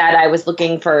 As I said, I was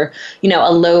looking for,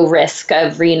 a low risk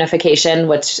of reunification,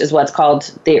 which is what's called,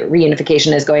 the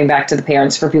reunification is going back to the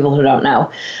parents for people who don't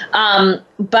know.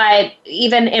 But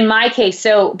even in my case,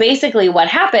 so basically what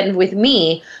happened with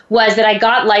me was that I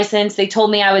got licensed. They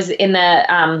told me I was in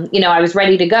the, I was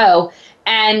ready to go.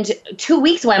 And 2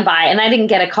 weeks went by and I didn't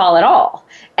get a call at all.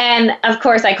 And of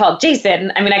course I called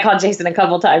Jason. I mean, I called Jason a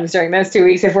couple times during those 2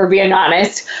 weeks, if we're being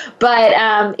honest.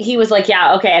 But he was like,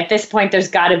 yeah, okay, at this point, there's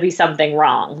got to be something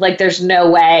wrong. Like, there's no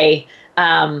way.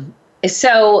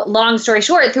 So long story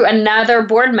short, through another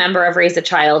board member of Raise a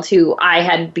Child who I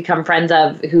had become friends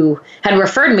of, who had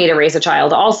referred me to Raise a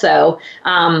Child also,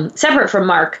 separate from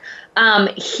Mark,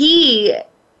 he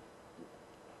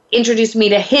introduced me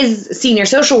to his senior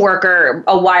social worker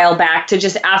a while back to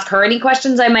just ask her any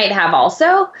questions I might have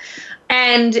also.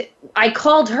 And I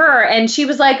called her and she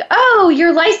was like, oh,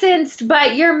 you're licensed,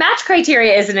 but your match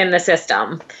criteria isn't in the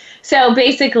system. So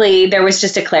basically there was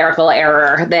just a clerical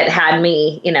error that had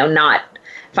me, not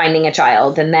finding a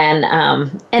child. And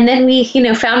then we,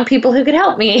 found people who could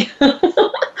help me.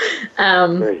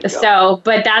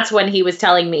 But that's when he was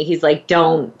telling me, he's like,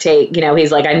 don't take,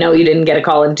 he's like, I know you didn't get a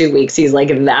call in 2 weeks. He's like,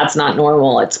 that's not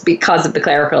normal. It's because of the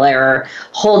clerical error.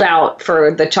 Hold out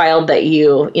for the child that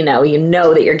you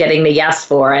know that you're getting the yes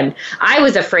for. And I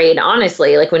was afraid,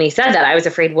 honestly, like when he said that, I was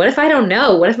afraid, what if I don't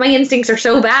know? What if my instincts are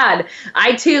so bad?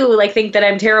 I too, think that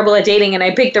I'm terrible at dating and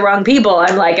I picked the wrong people.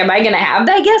 I'm like, am I going to have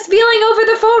that yes feeling over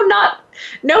the phone, not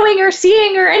knowing or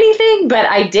seeing or anything? But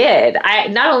I did.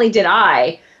 Not only did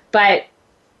I, but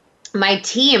my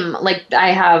team,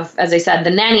 I have, as I said,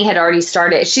 the nanny had already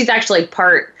started. She's actually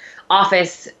part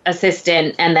office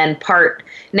assistant and then part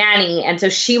nanny. And so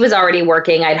she was already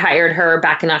working. I'd hired her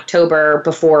back in October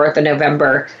before the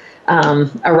November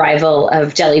arrival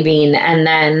of Jelly Bean. And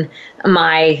then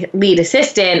my lead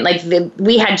assistant,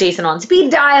 we had Jason on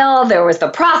speed dial. There was the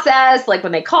process,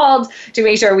 when they called to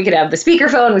make sure we could have the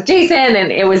speakerphone with Jason.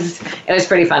 And it was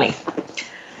pretty funny.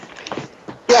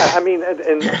 Yeah, I mean,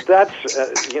 and that's,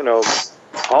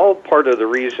 all part of the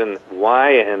reason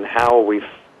why and how we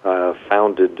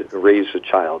founded Raise a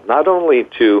Child. Not only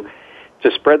to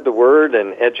spread the word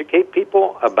and educate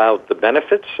people about the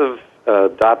benefits of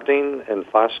adopting and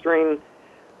fostering,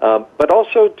 but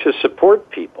also to support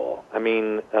people. I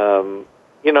mean, no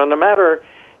matter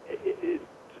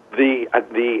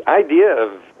the idea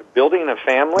of building a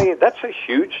family, that's a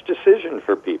huge decision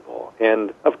for people.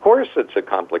 And, of course, it's a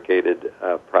complicated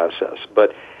process.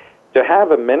 But to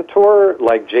have a mentor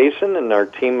like Jason and our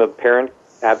team of parent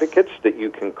advocates that you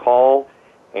can call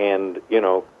and,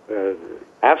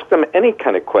 ask them any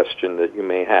kind of question that you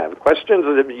may have, questions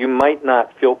that you might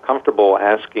not feel comfortable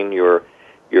asking your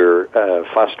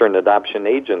foster and adoption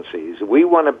agencies. We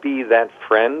want to be that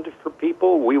friend for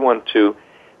people. We want to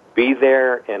be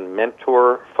there and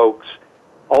mentor folks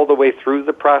all the way through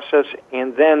the process,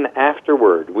 and then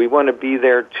afterward, we want to be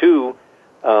there too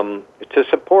to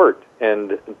support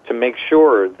and to make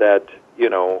sure that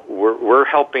we're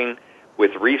helping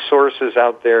with resources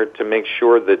out there to make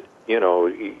sure that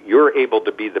you're able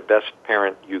to be the best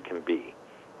parent you can be.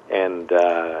 And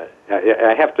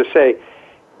I have to say,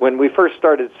 when we first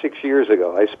started 6 years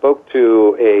ago, I spoke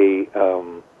to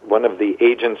one of the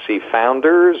agency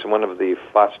founders, one of the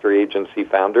foster agency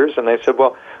founders, and I said,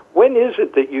 well, when is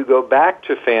it that you go back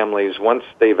to families once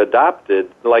they've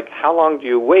adopted? How long do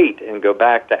you wait and go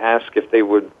back to ask if they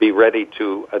would be ready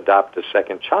to adopt a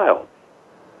second child?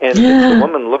 And the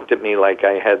woman looked at me like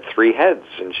I had three heads,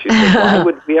 and she said, why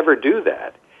would we ever do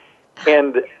that?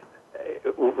 And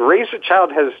Raise a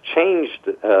Child has changed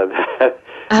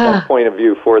that point of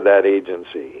view for that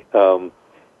agency.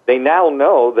 They now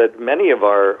know that many of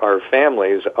our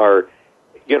families are,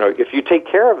 if you take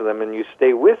care of them and you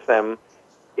stay with them,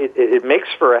 it makes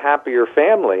for a happier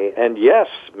family. And yes,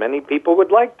 many people would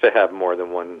like to have more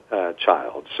than one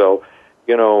child. So,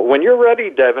 when you're ready,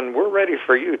 Devin, we're ready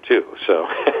for you too. So.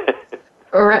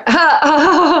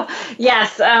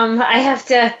 Yes, I have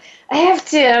to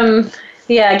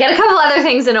get a couple other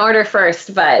things in order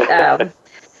first, but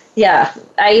yeah,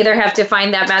 I either have to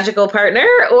find that magical partner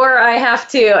or I have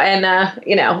to, and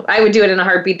I would do it in a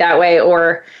heartbeat that way.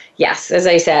 Or yes, as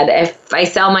I said, if I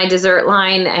sell my dessert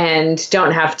line and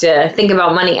don't have to think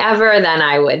about money ever, then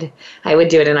I would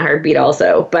do it in a heartbeat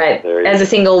also. But as a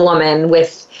single woman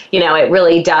with, it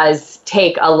really does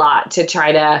take a lot to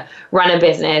try to run a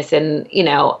business. And,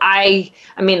 I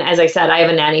mean, as I said, I have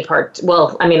a nanny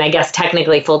I guess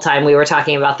technically full time. We were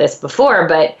talking about this before,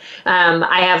 but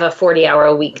I have a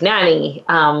 40-hour-a-week nanny.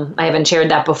 I haven't shared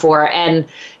that before. And,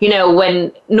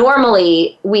 when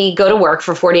normally we go to work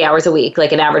for 40 hours a week,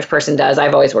 like an average person does,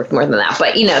 I've always worked more than that,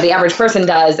 but, the average person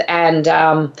does.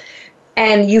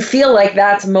 And you feel like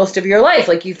that's most of your life.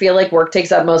 Like you feel like work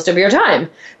takes up most of your time.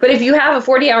 But if you have a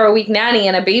 40-hour-a-week nanny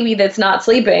and a baby that's not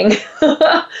sleeping,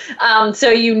 so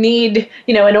you need,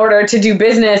 in order to do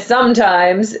business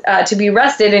sometimes to be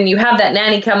rested, and you have that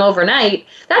nanny come overnight,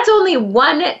 that's only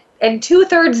one and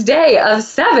 2/3 day of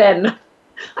 7.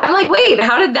 I'm like, wait,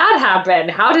 how did that happen?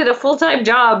 How did a full-time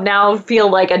job now feel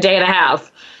like a day and a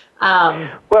half?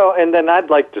 Well, and then I'd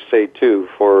like to say, too,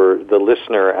 for the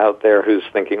listener out there who's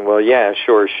thinking, well, yeah,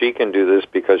 sure, she can do this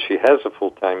because she has a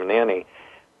full-time nanny.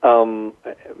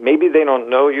 Maybe they don't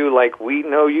know you like we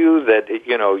know you, that,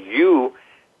 you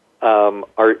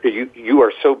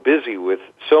are so busy with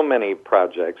so many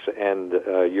projects and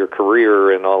your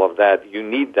career and all of that. You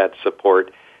need that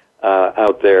support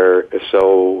out there.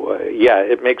 So,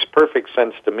 it makes perfect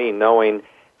sense to me knowing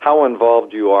how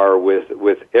involved you are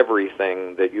with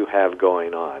everything that you have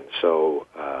going on. So,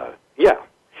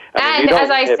 And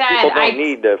as I said, people don't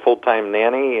need a full-time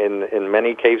nanny in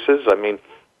many cases. I mean,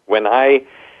 when I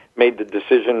made the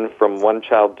decision from one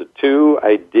child to two,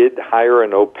 I did hire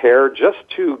an au pair just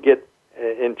to get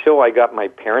until I got my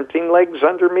parenting legs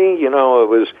under me. It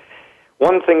was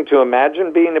one thing to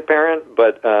imagine being a parent,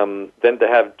 but then to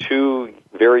have two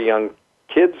very young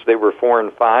kids, they were 4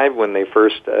 and 5 when they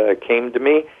first came to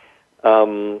me,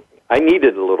 I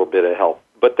needed a little bit of help.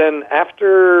 But then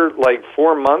after like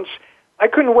 4 months, I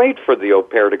couldn't wait for the au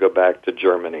pair to go back to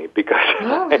Germany because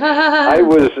I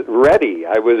was ready.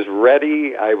 I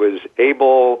was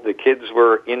able. The kids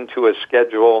were into a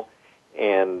schedule,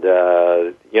 and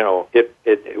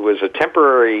it was a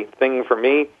temporary thing for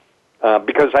me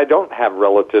because I don't have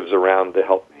relatives around to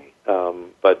help me.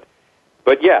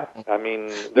 But yeah, I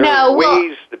mean, there are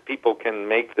ways that people can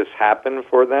make this happen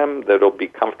for them that'll be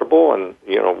comfortable, and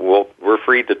we're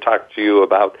free to talk to you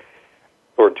about,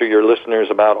 or to your listeners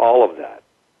about all of that.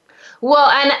 Well,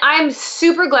 and I'm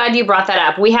super glad you brought that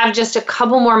up. We have just a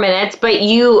couple more minutes, but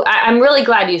I'm really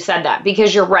glad you said that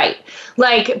because you're right.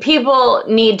 Like, people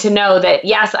need to know that,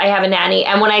 yes, I have a nanny.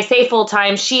 And when I say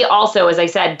full-time, she also, as I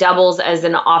said, doubles as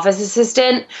an office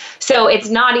assistant. So it's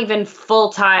not even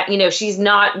full-time. She's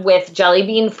not with Jelly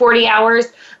Bean 40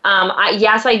 hours.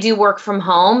 Yes, I do work from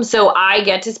home, so I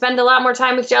get to spend a lot more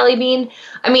time with Jelly Bean.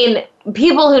 I mean,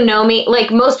 people who know me, like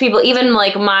most people, even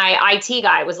like my IT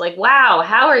guy was like, wow,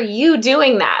 how are you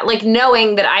doing that? Like,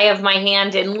 knowing that I have my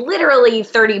hand in literally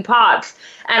 30 pots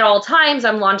at all times.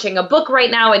 I'm launching a book right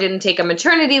now. I didn't take a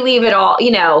maternity leave at all,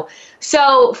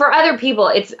 So for other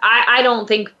people, I don't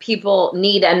think people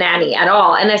need a nanny at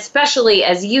all. And especially,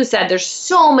 as you said, there's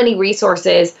so many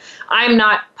resources. I'm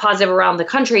not positive around the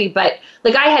country, but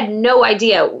like, I had no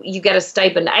idea you get a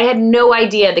stipend. I had no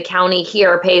idea the county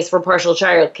here pays for partial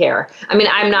child care. I mean,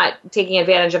 I'm not taking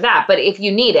advantage of that, but if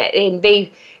you need it, and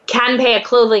they can pay a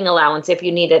clothing allowance if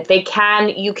you need it.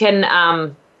 You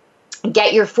can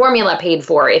get your formula paid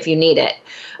for if you need it.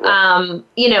 I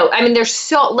mean, there's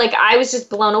so, like, I was just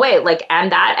blown away, like,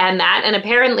 and that, and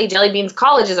apparently Jelly Bean's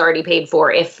college is already paid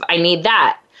for if I need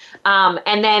that.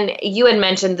 And then you had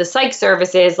mentioned the psych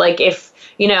services, like, if,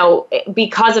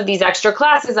 because of these extra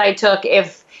classes I took,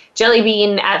 if Jelly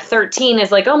Bean at 13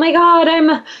 is like, oh my God,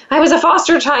 I was a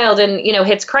foster child and,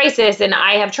 hits crisis and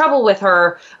I have trouble with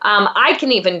her, I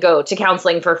can even go to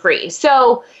counseling for free.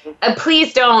 So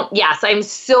please don't. Yes, I'm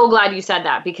so glad you said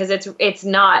that because it's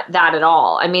not that at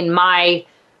all. I mean, my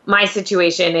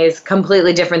situation is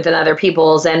completely different than other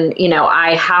people's, and,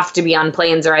 I have to be on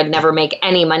planes or I'd never make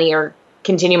any money or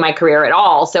continue my career at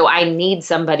all. So I need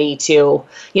somebody to,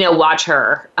 watch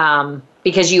her,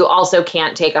 because you also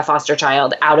can't take a foster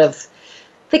child out of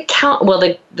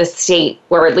the state,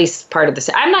 or at least part of the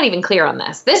state. I'm not even clear on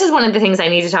this. This is one of the things I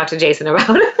need to talk to Jason about.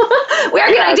 Where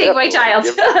can I take my child?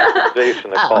 Give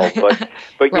Jason a call. But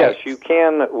right. Yes, you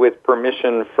can, with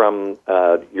permission from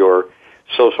your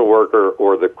social worker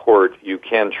or the court, you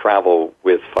can travel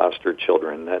with foster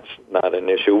children. That's not an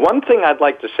issue. One thing I'd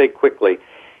like to say quickly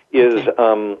is,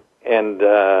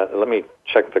 let me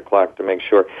check the clock to make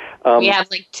sure. We have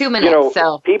like 2 minutes,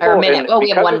 people, or a minute. We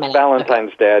have 1 minute.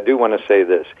 Valentine's Day, I do want to say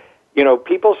this.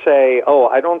 People say,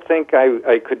 I don't think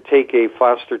I could take a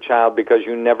foster child because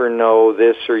you never know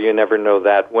this or you never know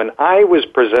that. When I was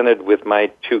presented with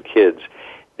my 2 kids,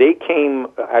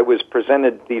 I was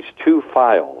presented these 2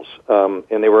 files,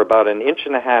 and they were about 1.5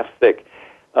 inches thick,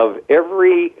 of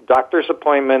every doctor's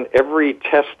appointment, every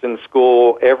test in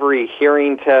school, every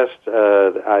hearing test,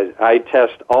 eye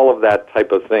test, all of that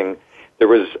type of thing. There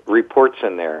was reports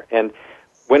in there. And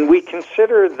when we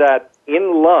consider that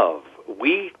in love,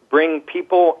 we bring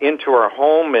people into our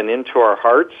home and into our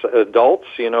hearts, adults,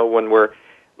 when we're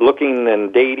looking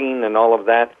and dating and all of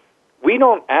that, we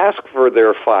don't ask for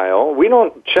their file. We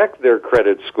don't check their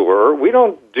credit score. We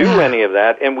don't do any of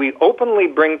that. And we openly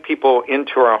bring people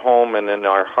into our home and in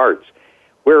our hearts.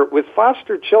 Where with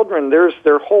foster children, there's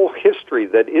their whole history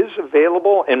that is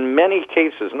available in many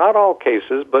cases, not all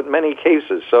cases, but many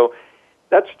cases. So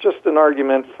that's just an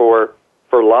argument for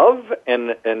for love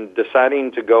and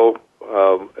deciding to go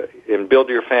and build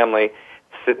your family,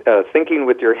 thinking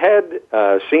with your head,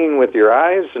 seeing with your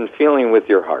eyes, and feeling with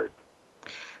your heart.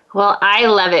 Well, I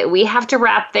love it. We have to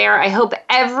wrap there. I hope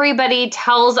everybody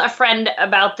tells a friend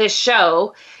about this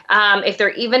show, if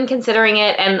they're even considering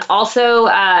it, and also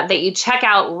that you check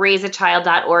out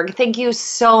raiseachild.org. Thank you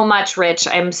so much, Rich.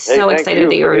 I'm so excited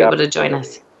that you were able to join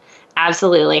us.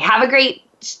 Absolutely. Have a great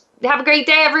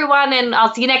day, everyone, and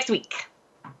I'll see you next week.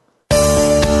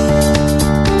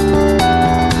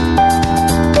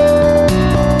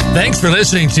 Thanks for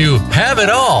listening to Have It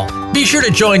All. Be sure to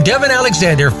join Devin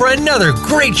Alexander for another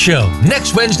great show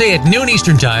next Wednesday at noon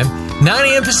Eastern Time, 9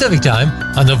 a.m. Pacific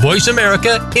Time on the Voice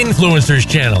America Influencers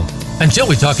channel. Until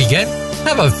we talk again,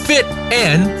 have a fit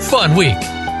and fun week.